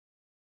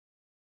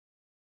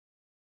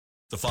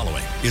The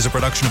following is a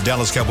production of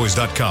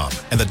DallasCowboys.com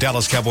and the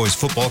Dallas Cowboys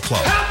Football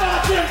Club. How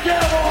about them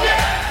Cowboys?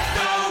 Yeah!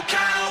 Go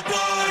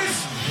Cowboys!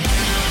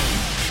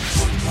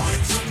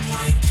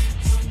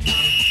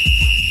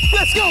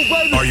 Let's go,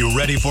 baby! Are you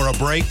ready for a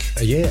break?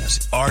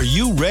 Yes. Are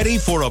you ready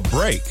for a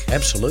break?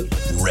 Absolutely.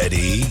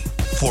 Ready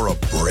for a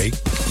break?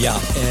 Yeah,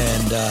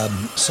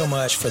 and so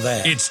much for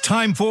that. It's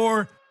time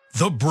for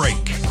The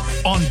Break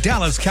on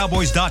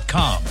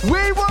DallasCowboys.com.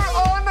 We were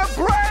on a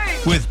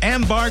break! With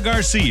Ambar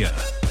Garcia,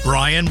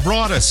 Brian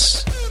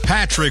Broaddus,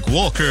 Patrick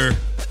Walker,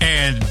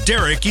 and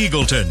Derek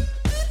Eagleton.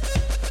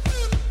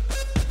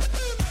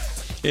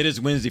 It is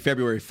Wednesday,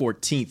 February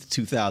 14th,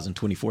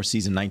 2024,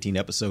 season 19,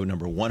 episode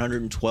number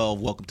 112.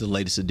 Welcome to the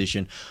latest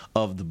edition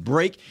of The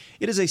Break.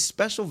 It is a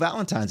special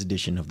Valentine's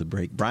edition of The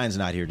Break. Brian's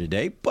not here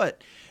today,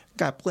 but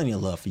got plenty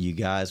of love for you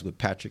guys with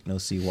Patrick No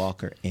C.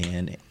 Walker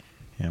and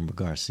Amber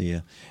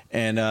Garcia.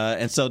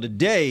 And so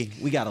today,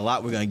 we got a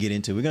lot we're going to get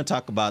into. We're going to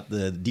talk about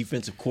the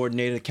defensive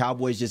coordinator. The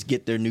Cowboys just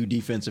get their new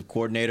defensive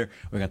coordinator.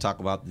 We're going to talk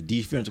about the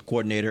defensive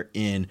coordinator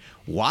in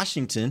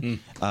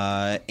Washington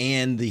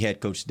and the head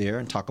coach there,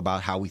 and talk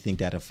about how we think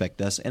that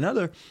affect us and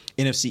other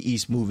NFC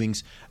East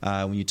movings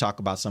when you talk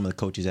about some of the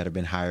coaches that have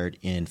been hired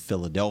in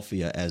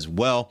Philadelphia as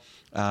well.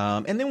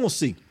 And then we'll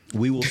see.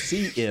 We will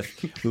see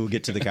if we will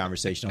get to the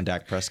conversation on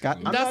Dak Prescott.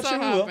 I'm not sure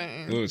we will.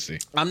 We'll see.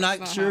 I'm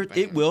not sure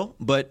it will,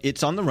 but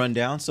it's on the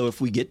rundown. So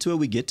if we get to it,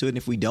 we get to it. And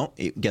if we don't,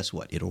 guess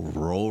what? It'll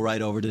roll right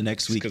over to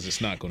next week. Because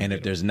it's not going to. And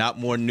if there's not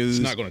more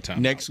news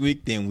next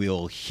week, then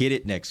we'll hit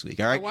it next week.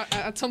 All right?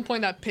 At some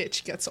point, that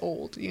pitch gets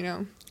old, you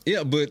know?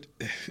 Yeah, but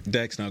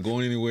Dak's not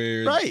going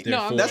anywhere. Right.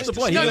 No, that's the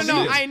point. No.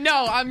 I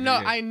know.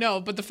 I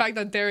know. But the fact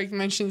that Derek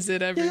mentions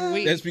it every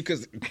week. That's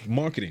because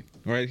marketing,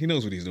 right? He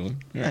knows what he's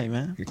doing. Right. Hey,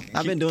 man.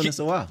 I've been doing this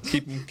a while.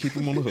 Keep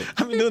him on the hook.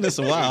 I've been doing this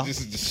a while. This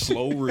is just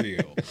slow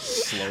reel.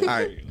 All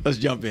right. Let's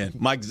jump in.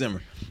 Mike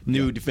Zimmer,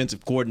 new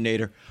defensive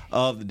coordinator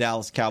of the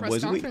Dallas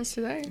Cowboys.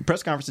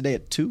 Press conference today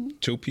at 2?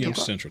 2 p.m.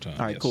 Central Time.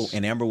 All right, cool.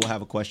 And Amber will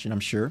have a question,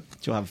 I'm sure.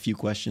 She'll have a few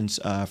questions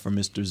for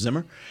Mr.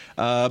 Zimmer.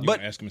 You want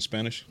to ask him in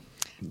Spanish?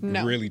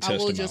 No, really test I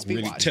will him just out. be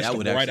Really watching. test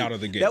him right out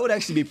of the gate. That would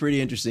actually be pretty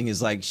interesting.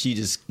 Is like she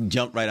just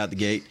jumped right out the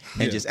gate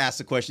and just asked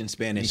the question in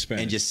Spanish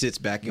and just sits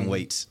back and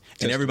waits.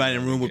 And everybody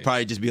in the room would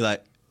probably just be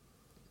like,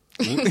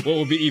 what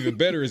would be even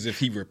better is if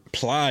he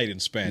replied in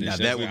Spanish. Now,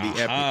 that would be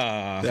epic.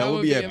 That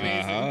would be epic.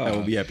 That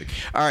would be epic.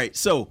 All right,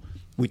 so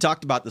we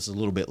talked about this a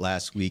little bit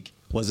last week.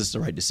 Was this the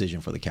right decision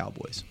for the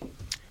Cowboys?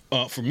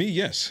 For me,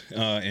 yes.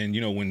 And,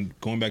 you know, when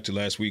going back to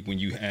last week when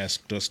you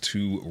asked us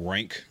to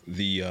rank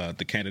the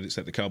candidates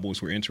that the Cowboys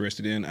were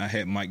interested in, I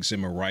had Mike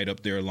Zimmer right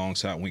up there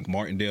alongside Wink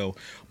Martindale.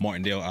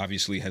 Martindale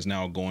obviously has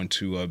now gone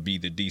to be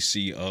the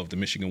DC of the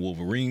Michigan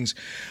Wolverines.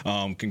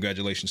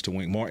 Congratulations to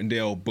Wink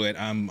Martindale. But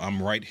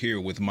I'm right here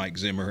with Mike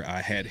Zimmer.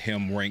 I had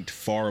him ranked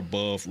far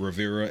above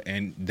Rivera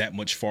and that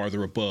much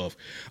farther above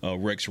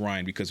Rex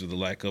Ryan because of the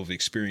lack of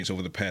experience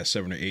over the past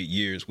 7 or 8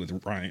 years with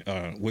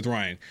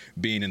Ryan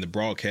being in the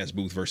broadcast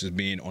booth versus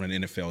being on an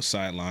NFL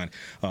sideline.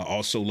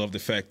 Also love the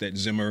fact that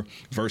Zimmer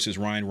versus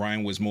Ryan.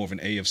 Ryan was more of an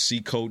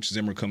AFC coach.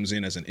 Zimmer comes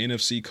in as an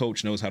NFC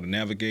coach, knows how to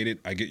navigate it.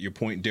 I get your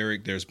point,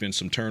 Derek. There's been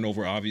some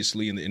turnover,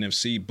 obviously, in the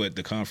NFC, but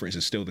the conference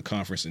is still the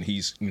conference, and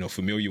he's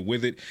familiar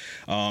with it.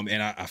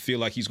 And I feel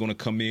like he's going to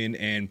come in,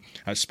 and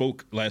I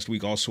spoke last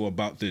week also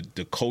about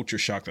the culture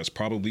shock that's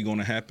probably going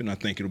to happen. I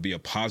think it'll be a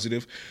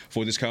positive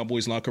for this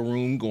Cowboys locker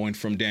room, going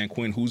from Dan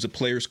Quinn, who's a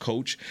player's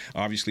coach.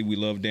 Obviously, we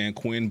love Dan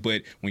Quinn,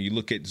 but when you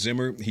look at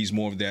Zimmer, he's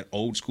more of that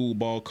old school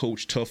ball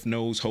coach, tough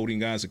nose, holding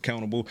guys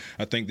accountable.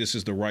 I think this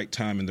is the right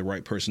time and the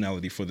right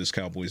personality for this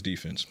Cowboys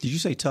defense. Did you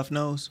say tough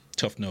nose?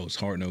 Tough nose,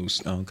 hard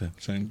nose. Oh, okay.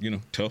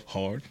 Saying, tough,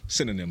 hard,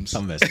 synonyms.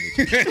 I'm messing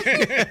with you.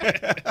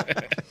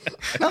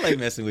 I like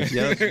messing with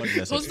you.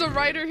 Was the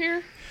writer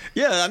here?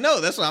 Yeah, I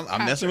know. That's why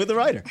I'm messing with the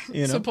writer.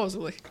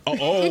 Supposedly.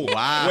 Oh,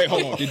 wow. Wait,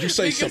 hold on. Did you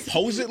say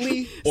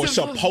supposedly or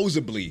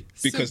supposedly?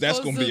 Because that's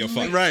going to be a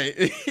fight.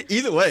 Right.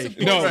 Either way.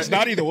 No, it's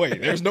not either way.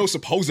 There's no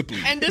supposedly.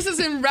 And this is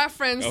in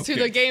reference to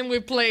the game we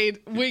played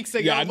weeks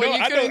ago when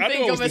you couldn't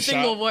think of a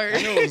single word.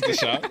 I know it was the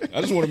shot.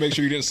 I just want to make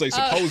sure you didn't say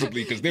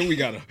supposedly because then we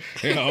got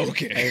to,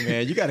 okay. Hey,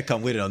 man, you got to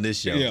come with it on this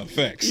show. Yeah,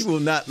 facts. You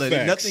will not let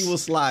it. Nothing will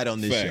slide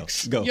on this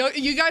show. Go.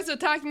 You guys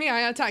attack me,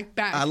 I attack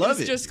back. I love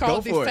it. It's just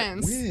called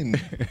defense. When?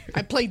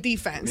 I play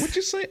defense. What'd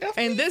you say?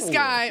 And this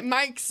guy,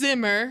 Mike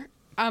Zimmer,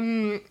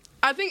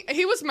 I think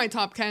he was my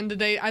top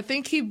candidate. I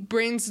think he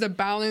brings the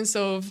balance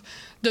of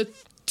the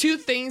two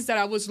things that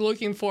I was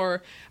looking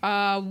for.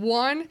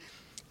 One,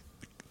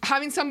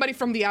 having somebody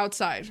from the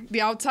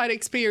outside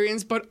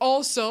experience, but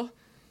also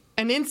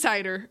an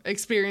insider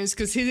experience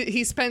because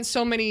he spent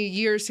so many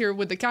years here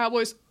with the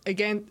Cowboys.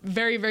 Again,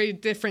 very, very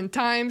different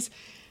times.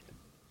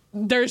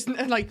 There's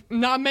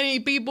not many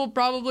people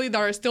probably that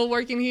are still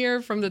working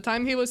here from the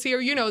time he was here.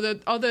 You know,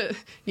 the other,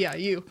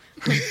 you,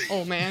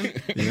 oh man.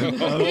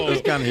 I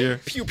was kind of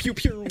here. Pew, pew,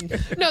 pew.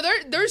 No,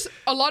 there's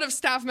a lot of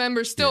staff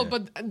members still,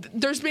 but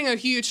there's been a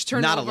huge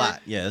turnover. Not a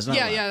lot. Yeah, there's not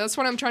a lot. That's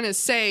what I'm trying to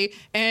say.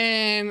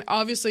 And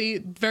obviously,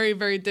 very,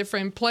 very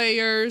different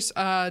players,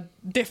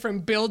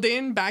 different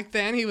building back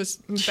then. He was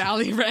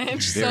Valley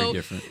Ranch. Very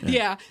different.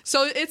 Yeah.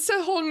 So it's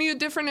a whole new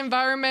different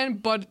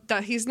environment, but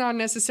that he's not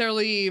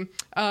necessarily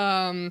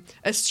a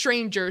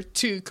stranger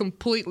to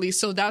completely.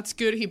 So that's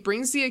good. He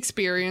brings the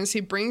experience.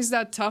 He brings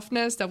that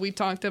toughness that we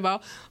talked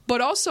about,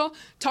 but also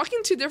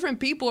talking to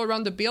different people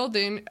around the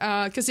building.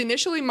 Because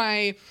initially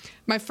my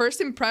first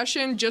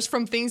impression, just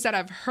from things that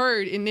I've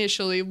heard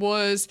initially,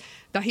 was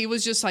that he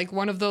was just like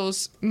one of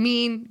those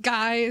mean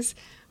guys.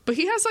 But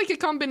he has like a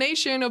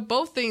combination of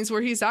both things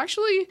where he's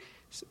actually,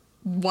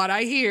 what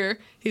I hear,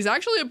 he's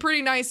actually a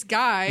pretty nice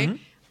guy,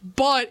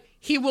 but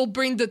he will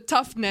bring the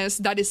toughness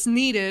that is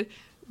needed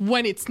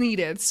when it's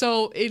needed.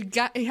 So it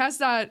has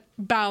that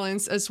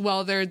balance as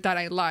well there that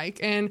I like.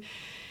 And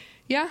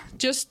yeah,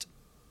 just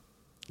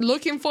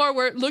looking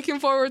forward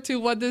to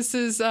what this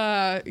is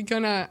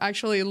gonna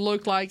actually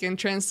look like and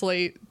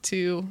translate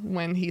to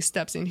when he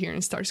steps in here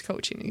and starts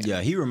coaching again.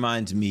 Yeah, he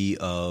reminds me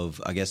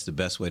of, I guess the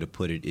best way to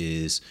put it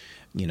is,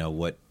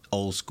 what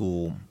old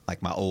school,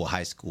 like my old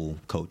high school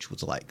coach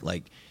was like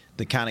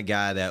the kind of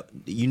guy that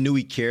you knew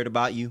he cared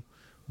about you,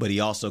 but he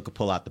also could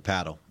pull out the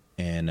paddle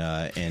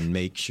and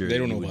make sure they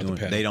don't know about the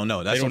paddle. They don't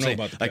know. That's what I'm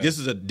saying. Like, this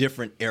is a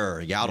different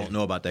era. Y'all don't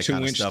know about that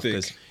kind of stuff.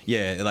 Thick.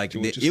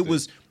 It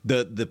was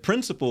the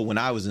principal when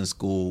I was in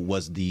school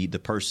was the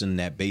person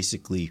that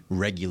basically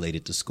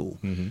regulated the school.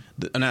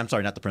 I'm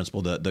sorry, not the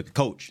principal, the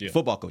coach,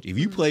 football coach. If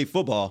you played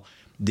football,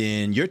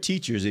 then your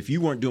teachers, if you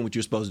weren't doing what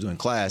you're supposed to do in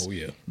class,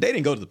 they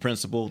didn't go to the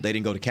principal, they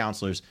didn't go to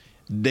counselors.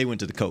 They went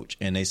to the coach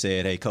and they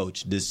said, "Hey,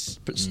 coach, this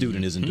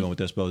student isn't doing what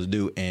they're supposed to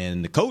do."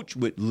 And the coach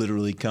would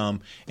literally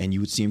come and you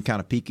would see him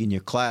kind of peek in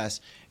your class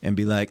and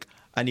be like,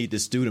 "I need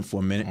this student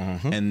for a minute."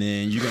 And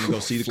then you're going to go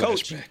see the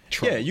coach.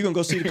 Yeah, you're going to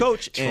go see the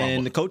coach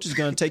and the coach is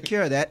going to take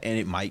care of that. And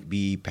it might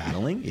be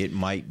paddling. It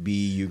might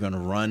be you're going to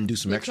run, do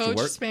some extra work.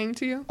 The coach spanked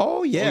to you?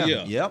 Oh, yeah.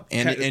 Yep.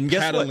 And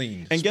guess what?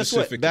 And guess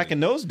what? Back in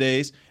those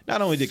days,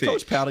 not only did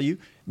coach paddle you,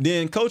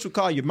 then coach would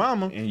call your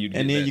mama, and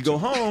then you go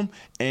home,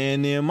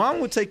 and then mom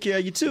would take care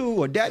of you too,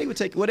 or daddy would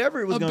take whatever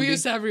it was going to be.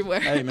 Abuse everywhere.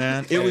 Hey,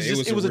 man, it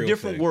was a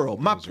different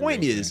world. My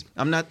point is,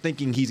 I'm not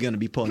thinking he's going to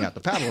be pulling out the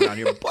paddle around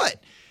here, but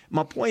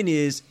my point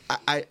is,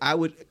 I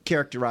would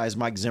characterize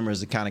Mike Zimmer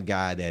as the kind of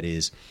guy that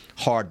is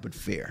hard but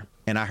fair.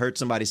 And I heard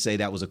somebody say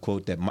that was a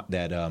quote that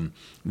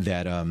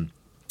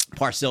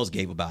Parcells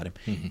gave about him.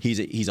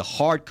 He's a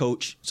hard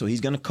coach, so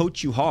he's going to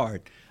coach you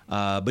hard.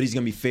 But he's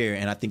going to be fair,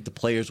 and I think the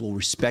players will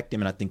respect him,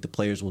 and I think the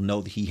players will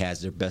know that he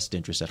has their best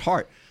interests at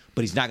heart.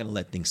 But he's not going to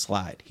let things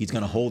slide. He's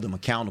going to hold them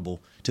accountable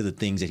to the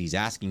things that he's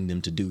asking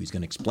them to do. He's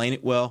going to explain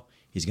it well.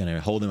 He's going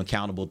to hold them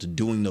accountable to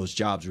doing those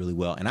jobs really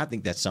well. And I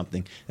think that's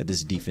something that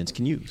this defense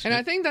can use. And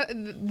I think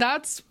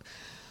that's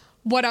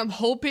what I'm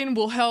hoping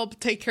will help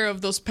take care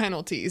of those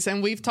penalties.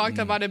 And we've talked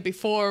about it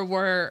before,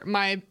 where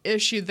my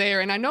issue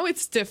there, and I know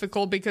it's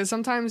difficult because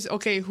sometimes,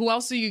 okay, who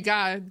else do you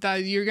got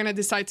that you're going to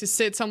decide to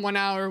sit someone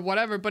out or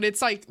whatever? But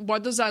it's like,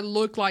 what does that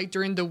look like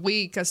during the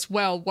week as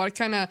well? What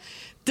kind of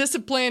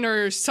discipline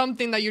or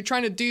something that you're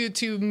trying to do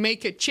to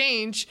make a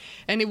change,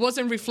 and it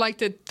wasn't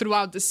reflected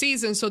throughout the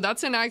season. So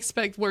that's an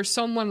aspect where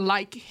someone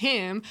like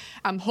him,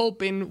 I'm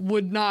hoping,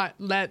 would not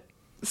let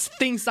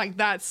things like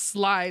that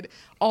slide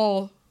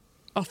all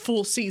a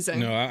full season.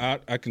 No,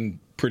 I can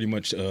pretty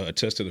much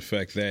attest to the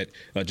fact that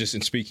just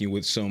in speaking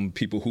with some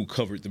people who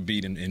covered the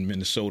beat in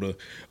Minnesota,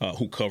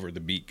 who covered the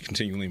beat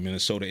continually in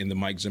Minnesota in the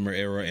Mike Zimmer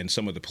era, and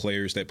some of the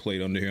players that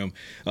played under him,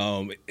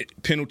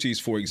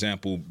 penalties, for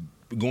example,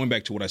 going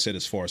back to what I said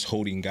as far as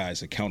holding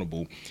guys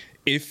accountable,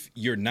 if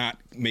you're not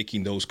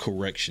making those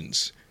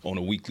corrections on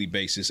a weekly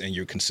basis and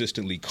you're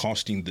consistently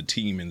costing the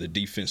team and the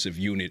defensive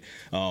unit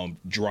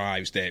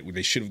drives that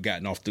they should have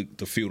gotten off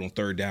the field on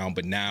third down,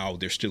 but now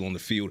they're still on the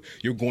field,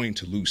 you're going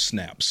to lose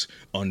snaps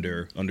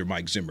under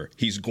Mike Zimmer.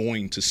 He's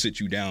going to sit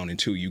you down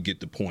until you get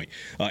the point.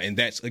 And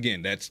that's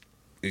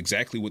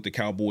exactly what the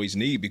Cowboys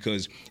need,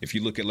 because if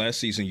you look at last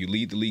season, you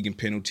lead the league in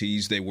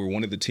penalties. They were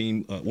one of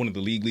the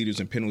league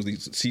leaders in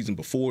penalties the season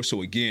before.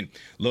 So again,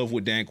 love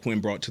what Dan Quinn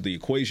brought to the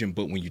equation.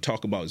 But when you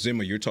talk about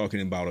Zimmer, you're talking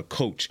about a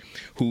coach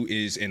who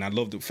is, and I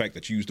love the fact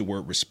that you used the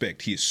word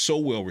respect. He is so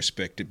well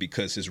respected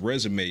because his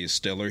resume is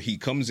stellar. He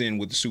comes in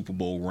with the Super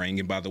Bowl ring,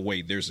 and by the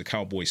way, there's a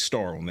Cowboys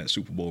star on that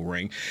Super Bowl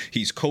ring.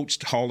 He's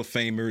coached Hall of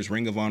Famers,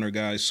 Ring of Honor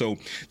guys. So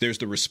there's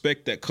the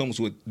respect that comes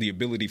with the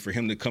ability for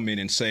him to come in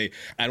and say,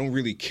 I don't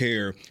really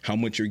care how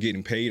much you're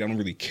getting paid. I don't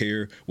really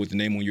care what the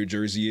name on your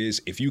jersey is.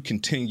 If you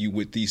continue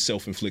with these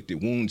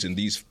self-inflicted wounds and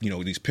these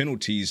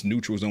penalties,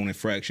 neutral zone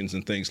infractions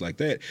and things like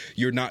that,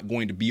 you're not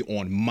going to be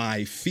on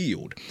my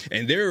field.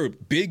 And there are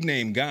big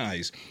name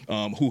guys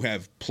who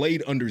have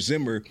played under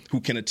Zimmer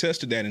who can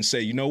attest to that and say,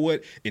 you know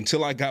what,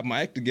 until I got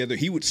my act together,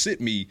 he would sit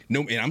me.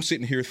 No, and I'm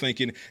sitting here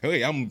thinking,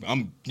 hey,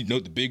 I'm the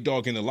big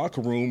dog in the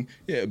locker room.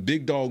 Yeah,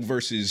 big dog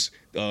versus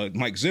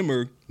Mike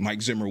Zimmer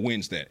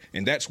wins that.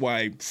 And that's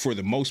why, for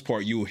the most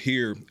part, you'll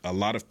hear a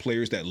lot of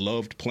players that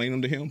loved playing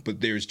under him, but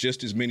there's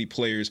just as many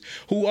players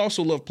who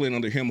also love playing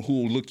under him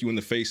who will look you in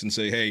the face and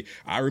say, hey,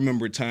 I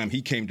remember a time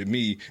he came to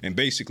me and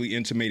basically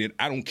intimated,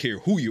 I don't care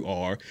who you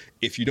are.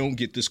 If you don't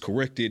get this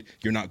corrected,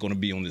 you're not going to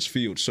be on this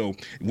field. So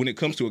when it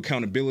comes to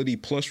accountability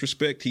plus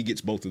respect, he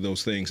gets both of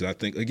those things. And I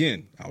think,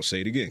 again, I'll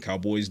say it again,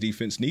 Cowboys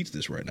defense needs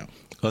this right now.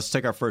 Let's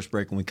take our first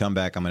break. When we come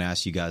back, I'm going to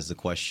ask you guys the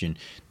question,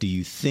 do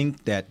you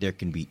think that there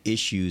can be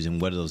issues, and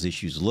what do those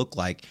issues look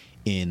like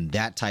in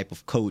that type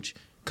of coach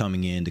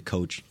coming in to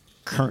coach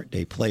current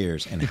day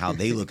players and how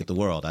they look at the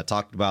world? I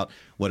talked about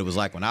what it was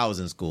like when I was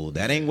in school.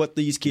 That ain't what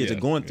these kids are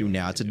going through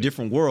now. It's a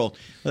different world.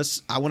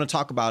 I want to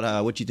talk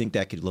about what you think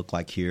that could look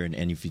like here, and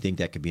if you think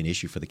that could be an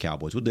issue for the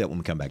Cowboys. We'll do that when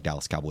we come back.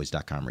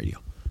 DallasCowboys.com radio.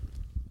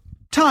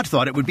 Todd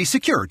thought it would be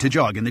secure to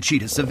jog in the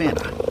cheetah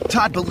savanna.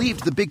 Todd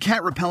believed the big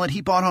cat repellent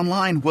he bought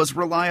online was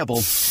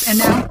reliable. And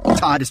now,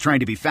 Todd is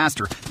trying to be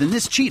faster than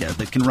this cheetah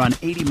that can run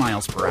 80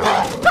 miles per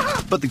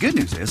hour. But the good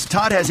news is,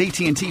 Todd has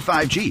AT&T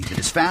 5G that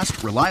is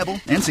fast,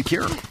 reliable, and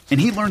secure. And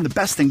he learned the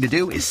best thing to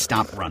do is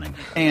stop running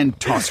and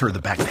toss her the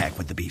backpack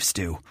with the beef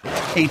stew.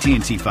 AT&T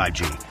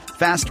 5G.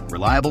 Fast,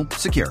 reliable,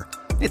 secure.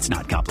 It's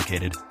not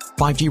complicated.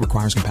 5G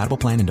requires compatible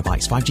plan and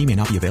device. 5G may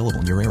not be available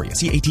in your area.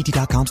 See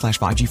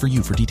att.com/5G for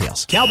you for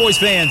details. Cowboys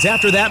fans,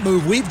 after that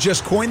move, we've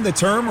just coined the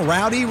term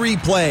Rowdy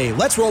Replay.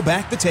 Let's roll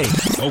back the tape.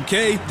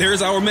 Okay,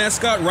 there's our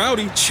mascot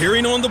Rowdy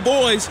cheering on the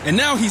boys. And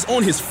now he's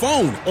on his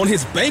phone, on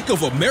his Bank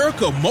of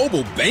America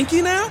mobile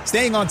banking app?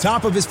 Staying on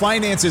top of his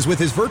finances with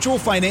his virtual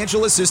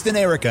financial assistant,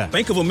 Erica.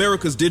 Bank of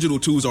America's digital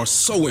tools are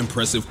so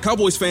impressive.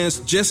 Cowboys fans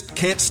just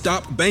can't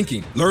stop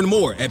banking. Learn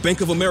more at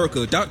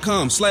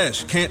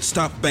bankofamerica.com/can't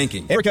stop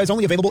banking. Erica is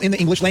only available in the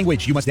English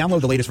language. You must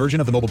download the latest version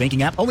of the mobile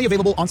banking app, only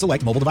available on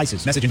select mobile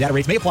devices. Message and data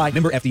rates may apply.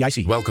 Member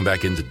FDIC. Welcome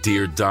back into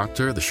Dear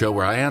Doctor, the show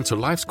where I answer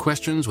life's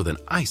questions with an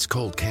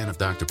ice-cold can of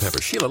Dr.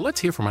 Pepper. Sheila, let's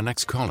hear from our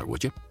next caller,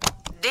 would you?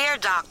 Dear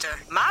Doctor,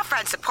 my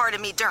friend supported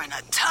me during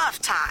a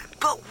tough time.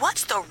 But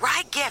what's the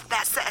right gift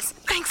that says,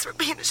 thanks for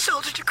being a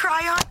shoulder to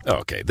cry on?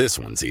 Okay, this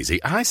one's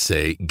easy. I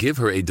say give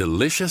her a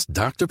delicious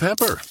Dr.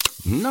 Pepper.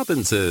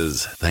 Nothing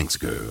says, thanks,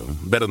 girl,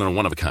 better than a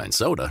one-of-a-kind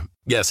soda.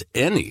 Yes,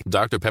 any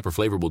Dr. Pepper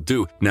flavor will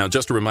do. Now,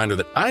 just a reminder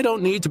that I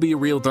don't need to be a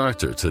real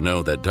doctor to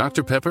know that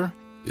Dr. Pepper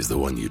is the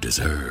one you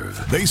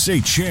deserve. They say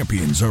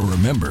champions are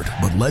remembered,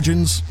 but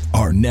legends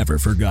are never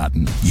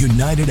forgotten.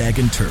 United Ag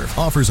and Turf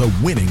offers a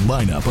winning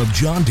lineup of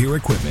John Deere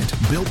equipment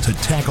built to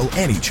tackle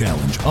any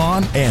challenge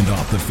on and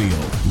off the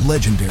field.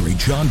 Legendary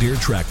John Deere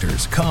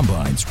tractors,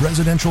 combines,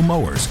 residential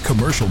mowers,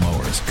 commercial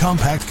mowers,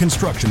 compact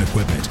construction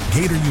equipment,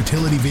 Gator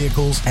utility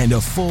vehicles, and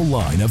a full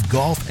line of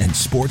golf and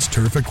sports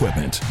turf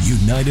equipment.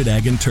 United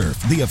Ag and Turf,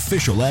 the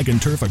official Ag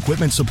and Turf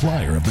equipment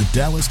supplier of the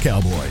Dallas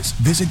Cowboys.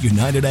 Visit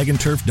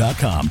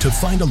UnitedAgAndTurf.com to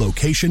find a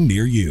location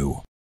near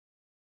you.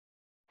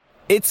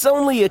 It's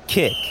only a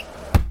kick,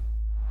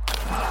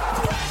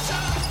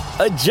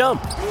 a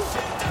jump,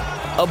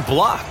 a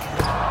block.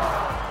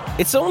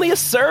 It's only a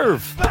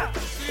serve.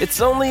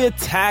 It's only a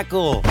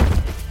tackle,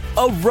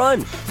 a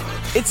run.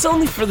 It's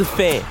only for the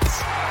fans.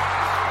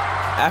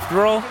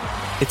 After all,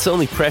 it's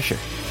only pressure.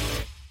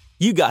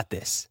 You got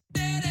this.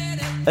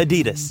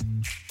 Adidas.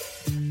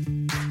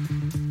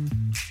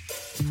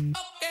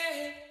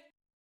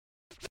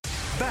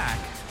 Back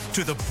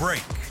to the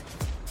break.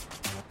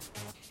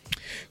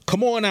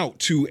 Come on out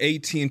to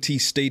AT&T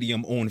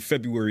Stadium on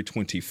February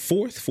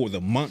 24th for the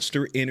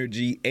Monster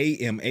Energy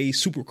AMA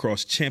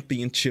Supercross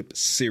Championship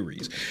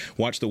Series.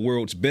 Watch the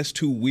world's best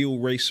two-wheel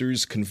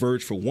racers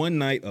converge for one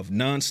night of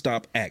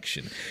nonstop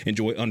action.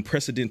 Enjoy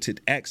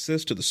unprecedented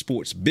access to the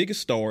sport's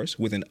biggest stars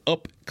with an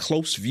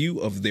up-close view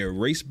of their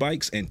race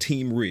bikes and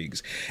team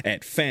rigs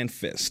at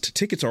FanFest.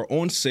 Tickets are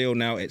on sale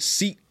now at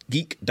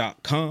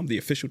SeatGeek.com, the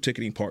official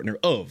ticketing partner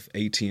of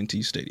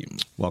AT&T Stadium.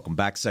 Welcome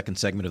back. Second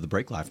segment of the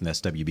break, live from the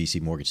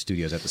SWBC Mortgage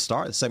Studios at the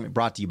start. The segment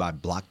brought to you by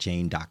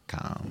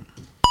Blockchain.com.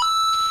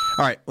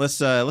 All right, let's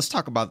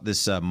talk about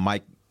this.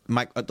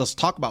 Let's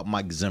talk about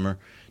Mike Zimmer,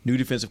 new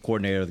defensive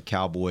coordinator of the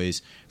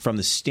Cowboys, from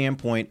the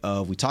standpoint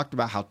of, we talked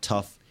about how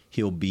tough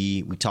he'll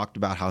be. We talked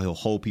about how he'll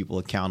hold people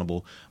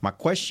accountable. My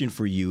question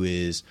for you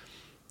is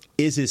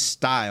his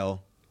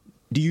style?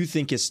 Do you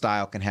think his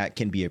style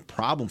can be a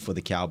problem for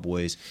the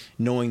Cowboys,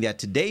 knowing that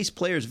today's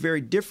player is very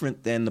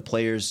different than the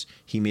players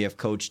he may have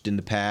coached in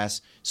the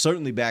past?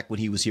 Certainly back when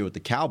he was here with the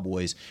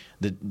Cowboys,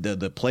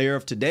 the player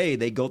of today,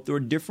 they go through a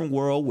different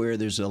world where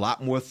there's a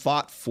lot more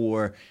thought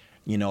for,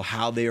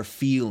 how they're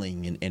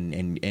feeling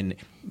and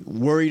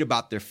worried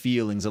about their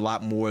feelings a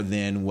lot more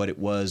than what it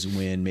was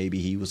when maybe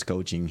he was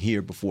coaching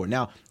here before.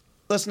 Now,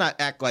 let's not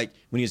act like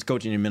when he was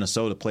coaching in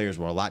Minnesota, players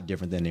were a lot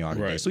different than they are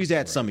today. Right. So he's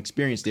had some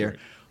experience there. Right.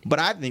 But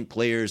I think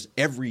players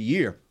every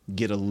year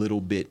get a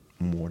little bit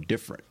more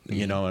different.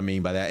 You know what I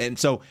mean by that? And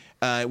so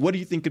what do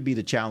you think could be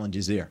the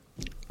challenges there?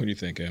 What do you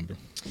think, Amber?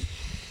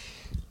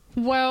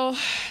 Well,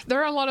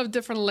 there are a lot of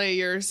different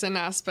layers and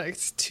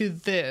aspects to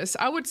this.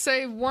 I would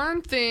say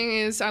one thing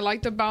is I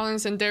like the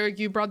balance, and Derek,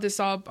 you brought this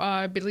up,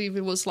 I believe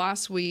it was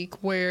last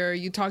week, where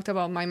you talked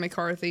about Mike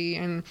McCarthy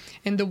and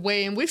the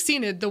way, and we've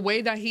seen it, the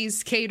way that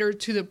he's catered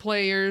to the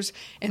players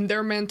and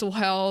their mental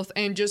health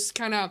and just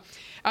kind of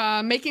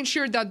making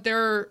sure that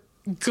they're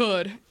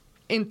good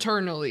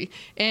internally.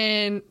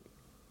 And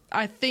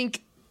I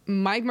think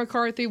Mike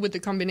McCarthy, with the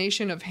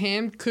combination of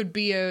him, could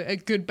be a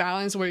good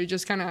balance where you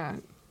just kind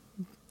of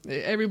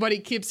everybody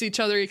keeps each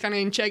other kind of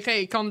in check.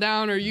 Hey, calm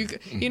down, or you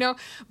know.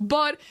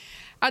 But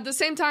at the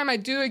same time, I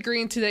do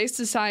agree in today's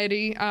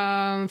society,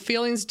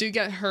 feelings do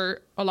get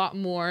hurt a lot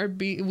more.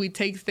 We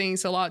take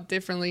things a lot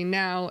differently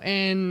now,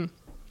 and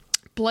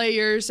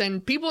players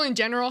and people in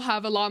general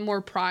have a lot more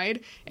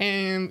pride.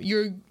 And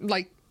you're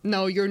like,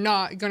 no, you're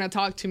not gonna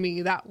talk to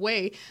me that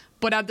way.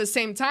 But at the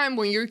same time,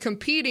 when you're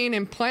competing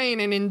and playing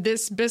and in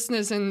this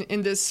business and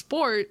in this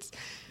sport,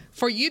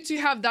 for you to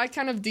have that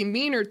kind of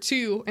demeanor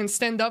too and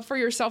stand up for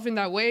yourself in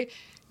that way,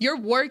 your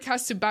work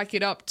has to back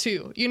it up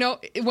too. You know,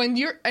 when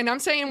I'm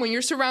saying when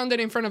you're surrounded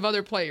in front of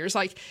other players,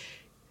 like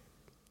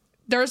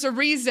there's a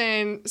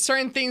reason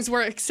certain things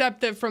were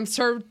accepted from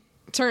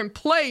certain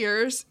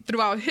players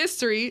throughout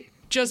history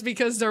just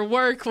because their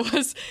work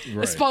was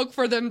spoke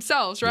for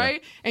themselves,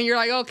 right? Yeah. And you're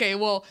like, okay,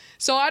 well,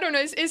 so I don't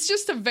know. It's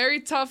just a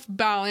very tough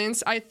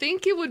balance. I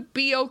think it would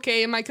be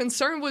okay. And my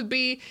concern would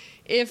be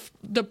if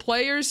the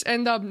players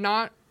end up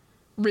not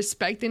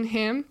respecting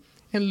him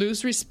and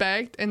lose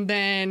respect, and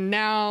then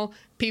now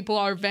people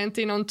are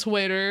venting on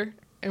Twitter,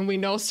 and we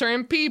know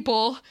certain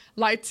people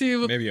like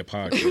to maybe a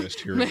podcast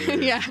here.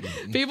 Yeah,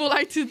 people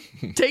like to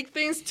take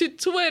things to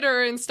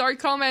Twitter and start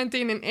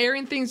commenting and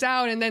airing things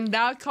out, and then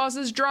that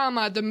causes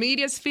drama. The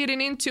media's feeding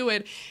into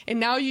it, and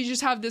now you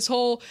just have this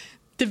whole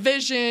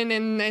division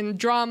and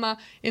drama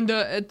in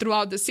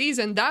throughout the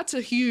season. That's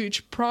a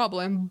huge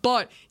problem.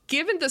 But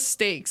given the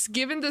stakes,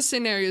 given the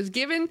scenarios,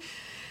 given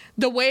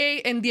the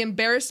way and the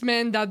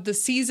embarrassment that the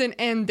season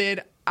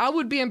ended, I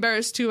would be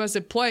embarrassed too as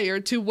a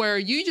player, to where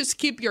you just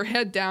keep your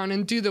head down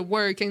and do the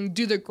work and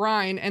do the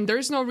grind. And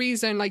there's no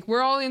reason, like,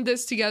 we're all in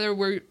this together.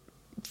 We're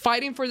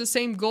fighting for the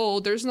same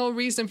goal. There's no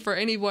reason for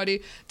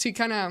anybody to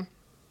kind of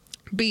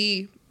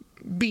be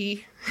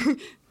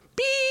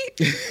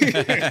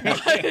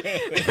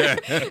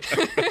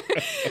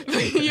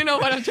you know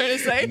what I'm trying to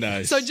say.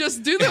 Nice. So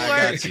just do the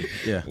work.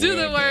 Yeah. Do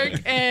the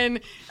work, and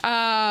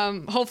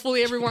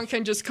hopefully everyone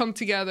can just come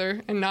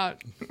together and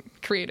not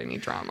create any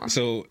drama.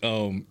 So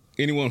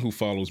anyone who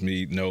follows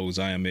me knows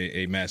I am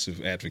a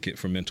massive advocate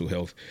for mental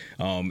health,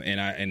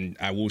 and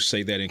I will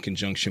say that in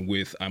conjunction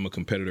with I'm a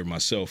competitor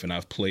myself, and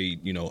I've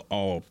played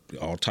all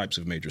types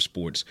of major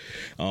sports.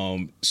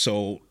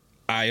 So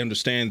I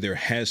understand there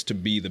has to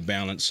be the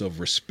balance of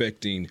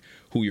respecting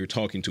who you're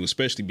talking to,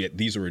 especially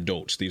these are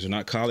adults. These are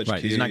not college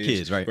kids. These are not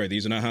kids, right?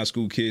 These are not high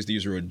school kids.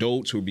 These are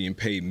adults who are being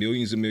paid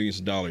millions and millions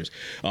of dollars.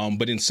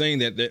 But in saying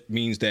that, that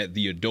means that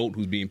the adult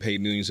who's being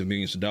paid millions and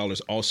millions of dollars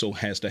also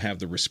has to have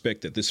the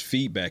respect that this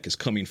feedback is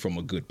coming from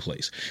a good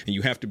place. And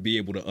you have to be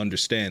able to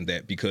understand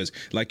that, because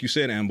like you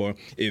said, Ambar,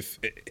 if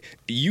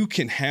you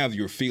can have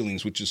your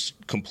feelings, which is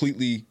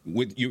completely,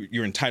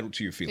 you're entitled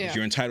to your feelings. Yeah.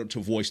 You're entitled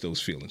to voice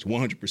those feelings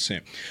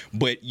 100%.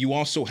 But you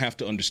also have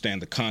to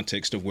understand the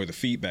context of where the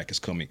feedback is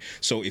coming.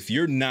 So if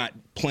you're not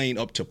playing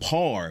up to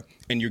par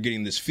and you're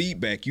getting this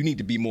feedback, you need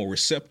to be more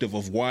receptive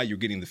of why you're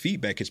getting the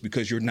feedback. It's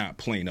because you're not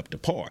playing up to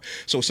par.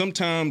 So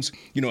sometimes,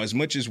 as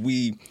much as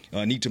we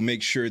need to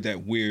make sure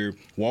that we're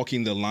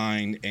walking the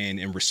line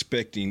and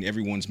respecting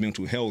everyone's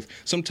mental health,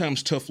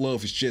 sometimes tough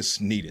love is just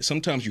needed.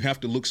 Sometimes you have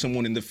to look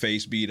someone in the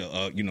face, be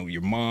it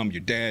your mom,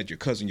 your dad, your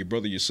cousin, your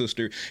brother, your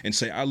sister, and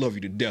say, I love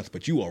you to death,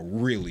 but you are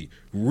really,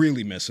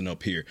 really messing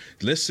up here.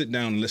 Let's sit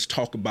down and let's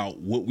talk about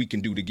what we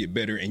can do to get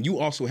better. And you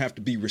also have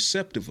to be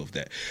receptive of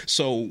that.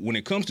 So when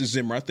it comes to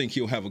Zimmer, I think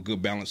he'll have a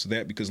good balance of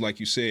that, because like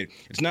you said,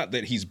 it's not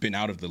that he's been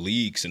out of the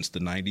league since the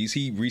 90s.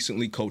 He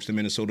recently coached the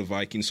Minnesota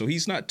Vikings, so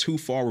he's not too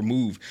far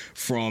removed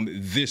from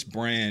this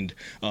brand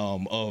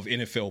of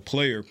NFL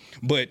player.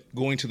 But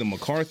going to the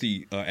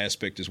McCarthy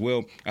aspect as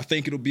well, I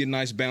think it'll be a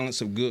nice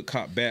balance of good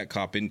cop, bad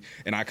cop. And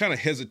I kind of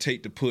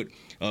hesitate to put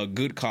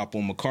good cop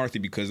on McCarthy,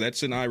 because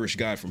that's an Irish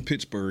guy from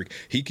Pittsburgh.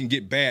 He can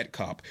get bad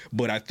cop,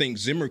 but I think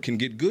Zimmer can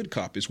get good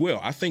cop as well.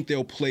 I think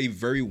they'll play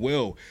very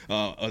well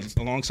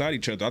alongside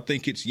each other. I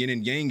think it's yin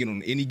and yang, and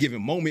on any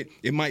given moment,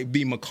 it might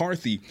be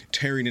McCarthy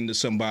tearing into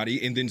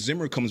somebody, and then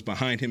Zimmer comes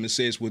behind him and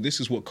says, well, this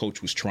is what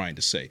coach was trying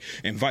to say,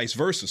 and vice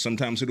versa.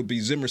 Sometimes it'll be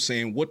Zimmer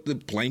saying, what the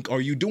blank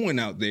are you doing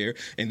out there?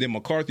 And then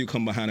McCarthy will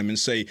come behind him and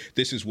say,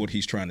 this is what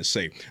he's trying to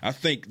say. I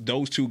think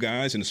those two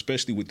guys, and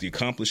especially with the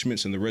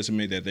accomplishments and the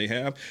resume that they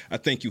have, I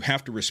think you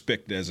have to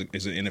respect it as an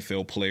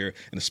NFL player,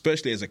 and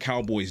especially as a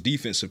Cowboys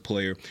defensive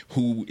player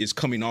who is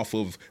coming off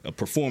of a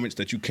performance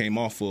that you came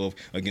off of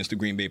against the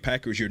Green Bay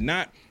Packers. You're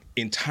not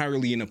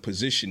entirely in a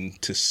position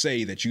to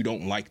say that you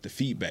don't like the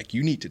feedback.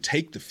 You need to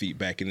take the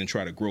feedback and then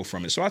try to grow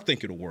from it. So I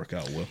think it'll work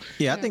out well.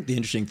 Yeah, I think the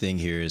interesting thing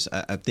here is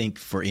I think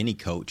for any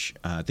coach,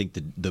 I think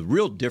the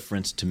real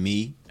difference to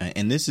me,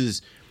 and this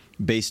is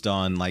based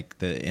on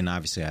and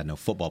obviously I know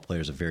football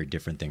players are very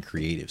different than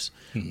creatives,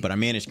 but I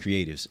manage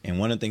creatives. And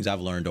one of the things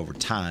I've learned over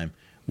time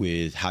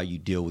with how you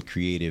deal with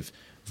creative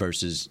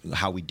versus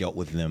how we dealt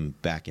with them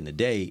back in the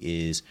day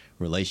is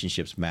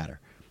relationships matter.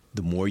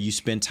 The more you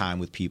spend time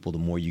with people, the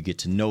more you get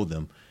to know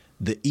them,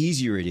 the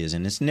easier it is,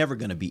 and it's never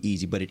going to be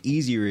easy, but the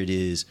easier it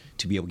is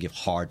to be able to give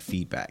hard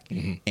feedback.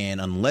 And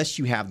unless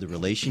you have the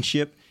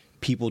relationship,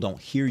 people don't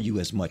hear you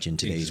as much in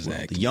today's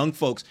world. The young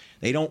folks,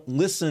 they don't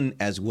listen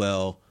as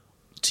well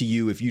to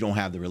you if you don't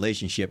have the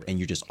relationship and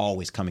you're just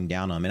always coming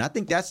down on them. And I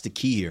think that's the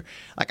key here.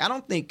 I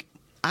don't think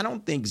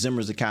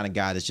Zimmer's the kind of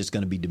guy that's just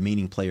going to be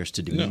demeaning players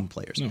to demean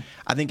players. No.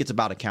 I think it's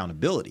about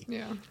accountability.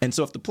 Yeah. And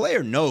so if the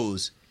player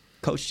knows,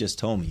 Coach just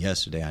told me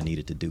yesterday I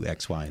needed to do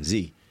X, Y, and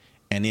Z,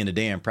 and then the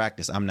day in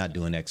practice, I'm not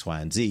doing X, Y,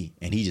 and Z,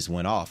 and he just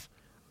went off.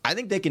 I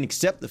think they can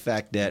accept the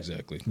fact that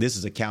this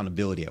is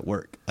accountability at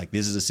work.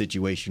 This is a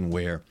situation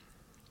where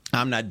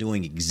I'm not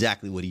doing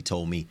exactly what he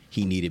told me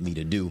he needed me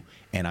to do,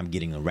 and I'm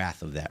getting the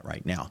wrath of that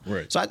right now.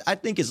 Right. So I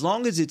think as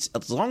long as it's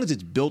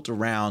built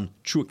around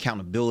true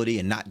accountability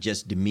and not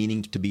just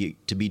demeaning to be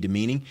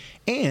demeaning,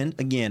 and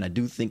again, I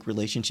do think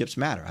relationships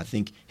matter. I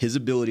think his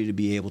ability to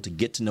be able to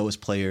get to know his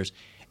players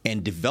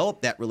and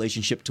develop that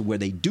relationship to where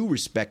they do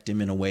respect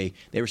him in a way.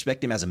 They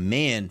respect him as a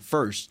man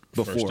first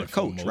before a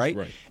coach, right?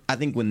 I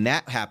think when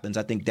that happens,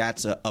 I think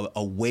that's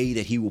a way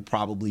that he will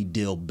probably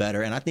deal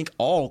better. And I think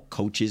all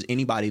coaches,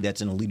 anybody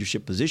that's in a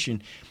leadership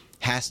position,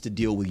 has to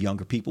deal with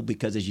younger people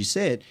because, as you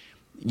said,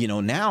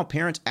 now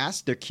parents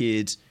ask their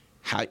kids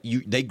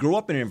they grow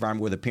up in an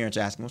environment where the parents are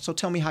asking them, so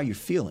tell me how you're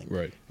feeling.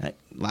 Right. A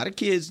lot of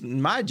kids in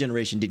my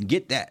generation didn't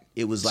get that.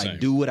 It was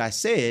do what I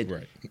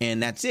said,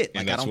 and that's it.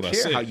 And I don't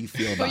care how you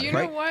feel about it,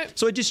 right? Know what?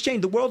 So it just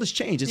changed. The world has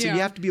changed. And so you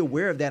have to be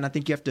aware of that, and I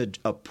think you have to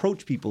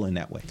approach people in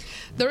that way.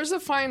 There's a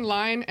fine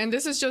line, and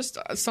this is just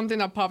something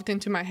that popped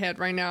into my head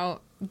right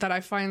now that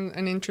I find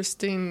an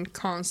interesting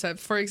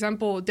concept. For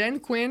example, Dan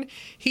Quinn,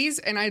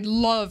 and I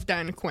love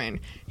Dan Quinn.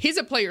 He's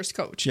a player's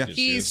coach. Yeah.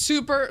 He's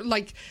super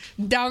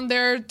down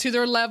there to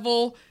their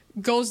level,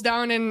 goes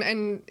down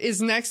and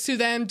is next to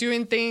them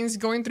doing things,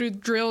 going through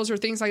drills or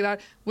things like that.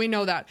 We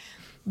know that.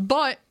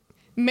 But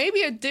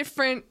maybe a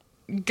different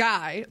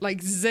guy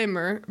like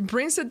Zimmer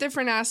brings a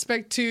different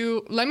aspect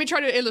to. Let me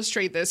try to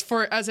illustrate this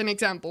as an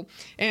example,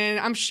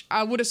 and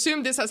I would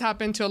assume this has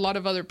happened to a lot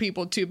of other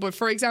people too. But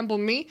for example,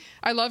 me,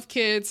 I love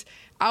kids.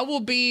 I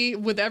will be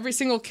with every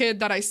single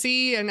kid that I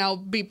see, and I'll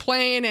be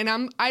playing,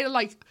 and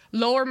I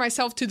lower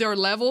myself to their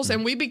levels,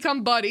 and we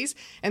become buddies.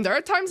 And there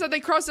are times that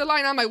they cross the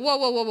line. I'm like, whoa,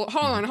 hold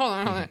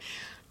on.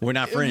 We're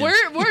not friends.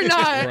 We're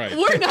not.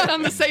 We're not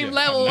on the same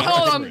level.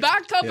 Hold on,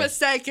 back up a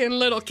second,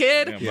 little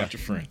kid. Yeah, I'm not your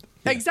friend.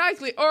 Yeah.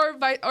 Exactly.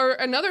 Or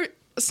another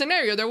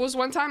scenario, there was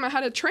one time I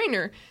had a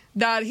trainer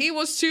that he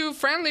was too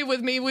friendly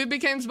with me. We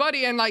became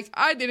buddy, and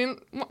I'm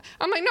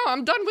like, no,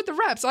 I'm done with the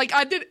reps.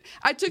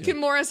 I took him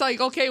more as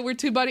okay, we're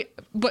too buddy.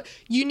 But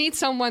you need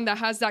someone that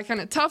has that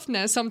kind of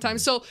toughness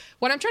sometimes. So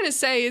what I'm trying to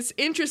say is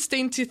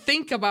interesting to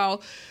think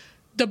about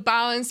the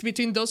balance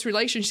between those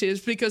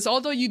relationships, because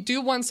although you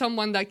do want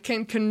someone that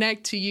can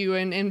connect to you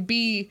and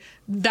be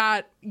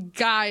that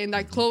guy and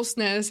that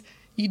closeness,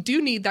 you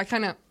do need that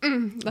kind of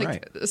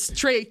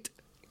straight.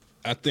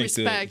 I think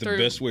the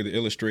best way to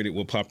illustrate it,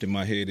 what popped in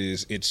my head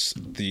is it's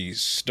the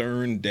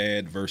stern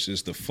dad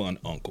versus the fun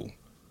uncle.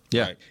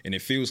 Yeah, right? And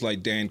it feels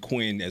like Dan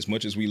Quinn, as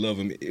much as we love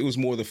him, it was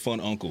more the fun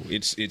uncle.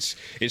 It's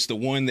the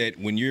one that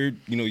when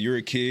you're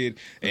a kid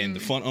and the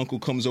fun uncle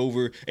comes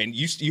over and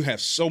you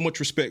have so much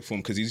respect for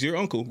him because he's your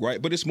uncle,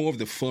 right? But it's more of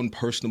the fun,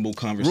 personable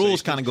conversation.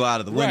 Rules kind of go out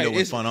of the window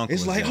with fun uncle.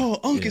 It's like,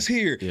 Unc is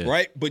here,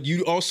 right? But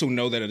you also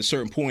know that at a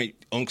certain point,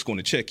 Unc's going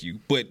to check you.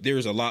 But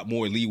there's a lot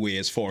more leeway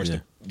as far as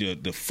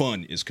the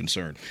fun is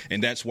concerned.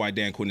 And that's why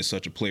Dan Quinn is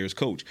such a player's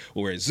coach.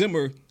 Whereas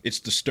Zimmer, it's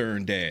the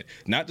stern dad.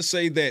 Not to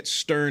say that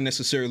stern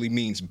necessarily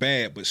means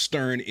bad, but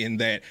stern in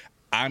that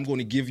I'm going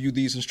to give you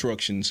these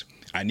instructions.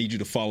 I need you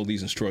to follow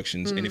these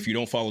instructions. Mm-hmm. And if you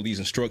don't follow these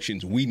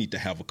instructions, we need to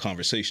have a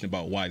conversation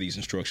about why these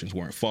instructions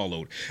weren't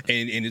followed.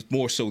 And it's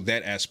more so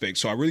that aspect.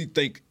 So I really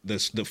think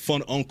the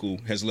fun uncle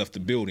has left the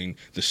building.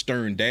 The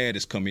stern dad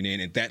is coming in,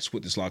 and that's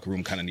what this locker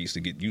room kind of needs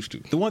to get used to.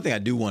 The one thing I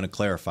do want to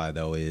clarify,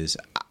 though, is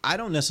I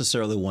don't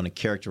necessarily want to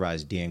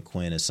characterize Dan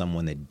Quinn as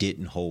someone that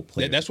didn't hold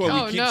players. That's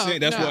why we keep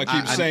saying. That's why I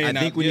keep saying. I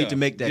think we need to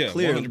make that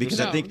clear 100%.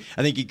 Because I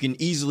think you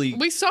can easily.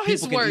 We saw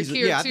his work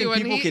here too. I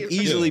think people can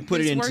easily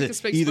put it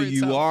into either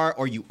you are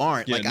or you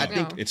aren't. I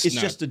think it's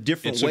just a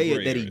different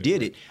way that he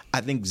did it.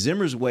 I think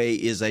Zimmer's way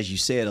is, as you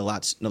said, a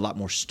lot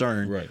more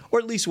stern, or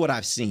at least what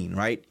I've seen,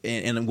 right?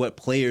 And what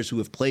players who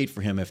have played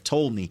for him have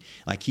told me.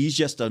 He's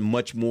just a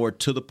much more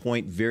to the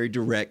point, very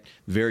direct,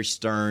 very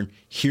stern.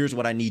 Here's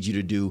what I need you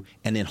to do,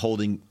 and then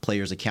holding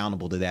players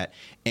accountable to that,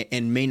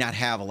 and may not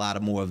have a lot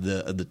of more of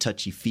the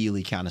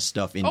touchy-feely kind of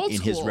stuff in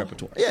his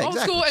repertoire. Yeah, old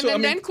exactly. School.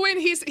 And then Quinn,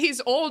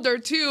 he's older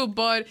too,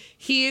 but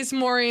he is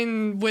more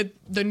in with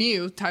the new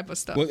new type of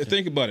stuff. Well,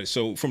 think about it.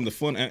 So from the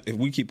fun, if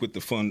we keep with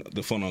the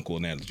fun uncle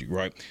analogy,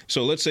 right?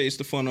 So let's say it's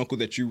the fun uncle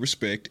that you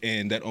respect,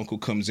 and that uncle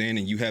comes in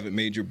and you haven't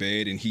made your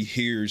bed, and he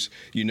hears,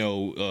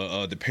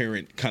 the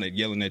parent kind of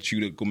yelling at you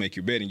to go make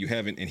your bed, and you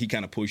haven't, and he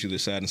kind of pulls you to the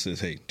side and says,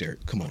 "Hey,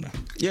 Derek, come on now.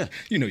 Yeah,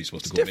 you're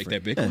supposed to go make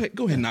that bed.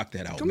 Go ahead and knock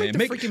that out, go man.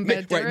 Make the freaking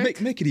bed,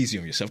 Derek. Make it easy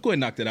on yourself. Go ahead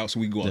and knock that out so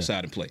we can go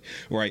outside and play,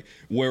 right?"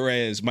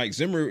 Whereas Mike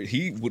Zimmer,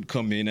 he would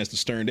come in as the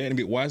stern dad and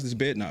be, "Why is this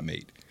bed not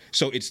made?"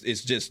 So it's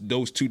just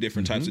those two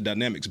different types of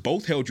dynamics.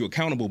 Both held you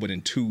accountable, but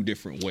in two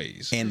different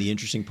ways. And the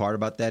interesting part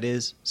about that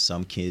is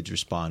some kids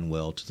respond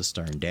well to the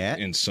stern dad,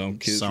 and some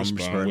kids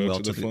respond well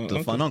to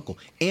the fun uncle,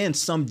 and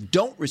some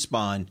don't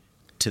respond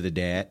to the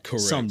dad.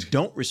 Correct. Some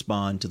don't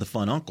respond to the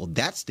fun uncle.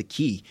 That's the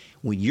key.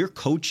 When you're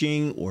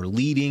coaching or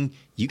leading,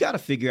 you got to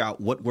figure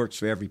out what works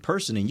for every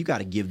person, and you got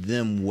to give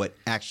them what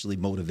actually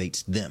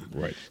motivates them.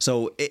 Right.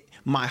 So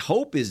my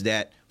hope is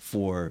that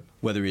for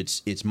whether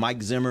it's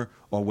Mike Zimmer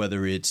or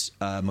whether it's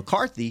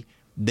McCarthy,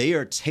 they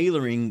are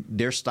tailoring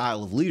their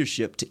style of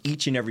leadership to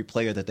each and every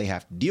player that they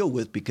have to deal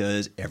with,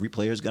 because every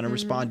player is going to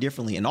respond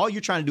differently. And all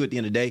you're trying to do at the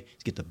end of the day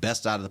is get the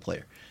best out of the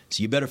player.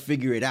 So you better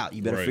figure it out.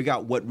 You better figure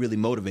out what really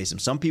motivates them.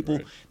 Some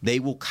people, they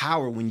will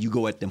cower when you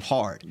go at them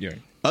hard. Yeah.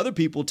 Other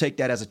people take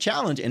that as a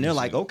challenge, and they're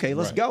like, okay,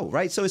 let's go,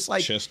 right? So it's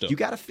like you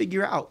got to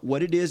figure out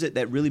what it is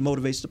that really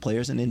motivates the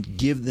players and then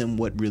give them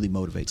what really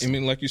motivates them. I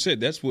mean, like you said,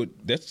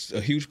 that's a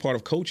huge part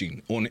of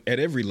coaching at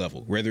every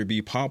level, whether it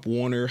be Pop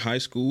Warner, high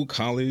school,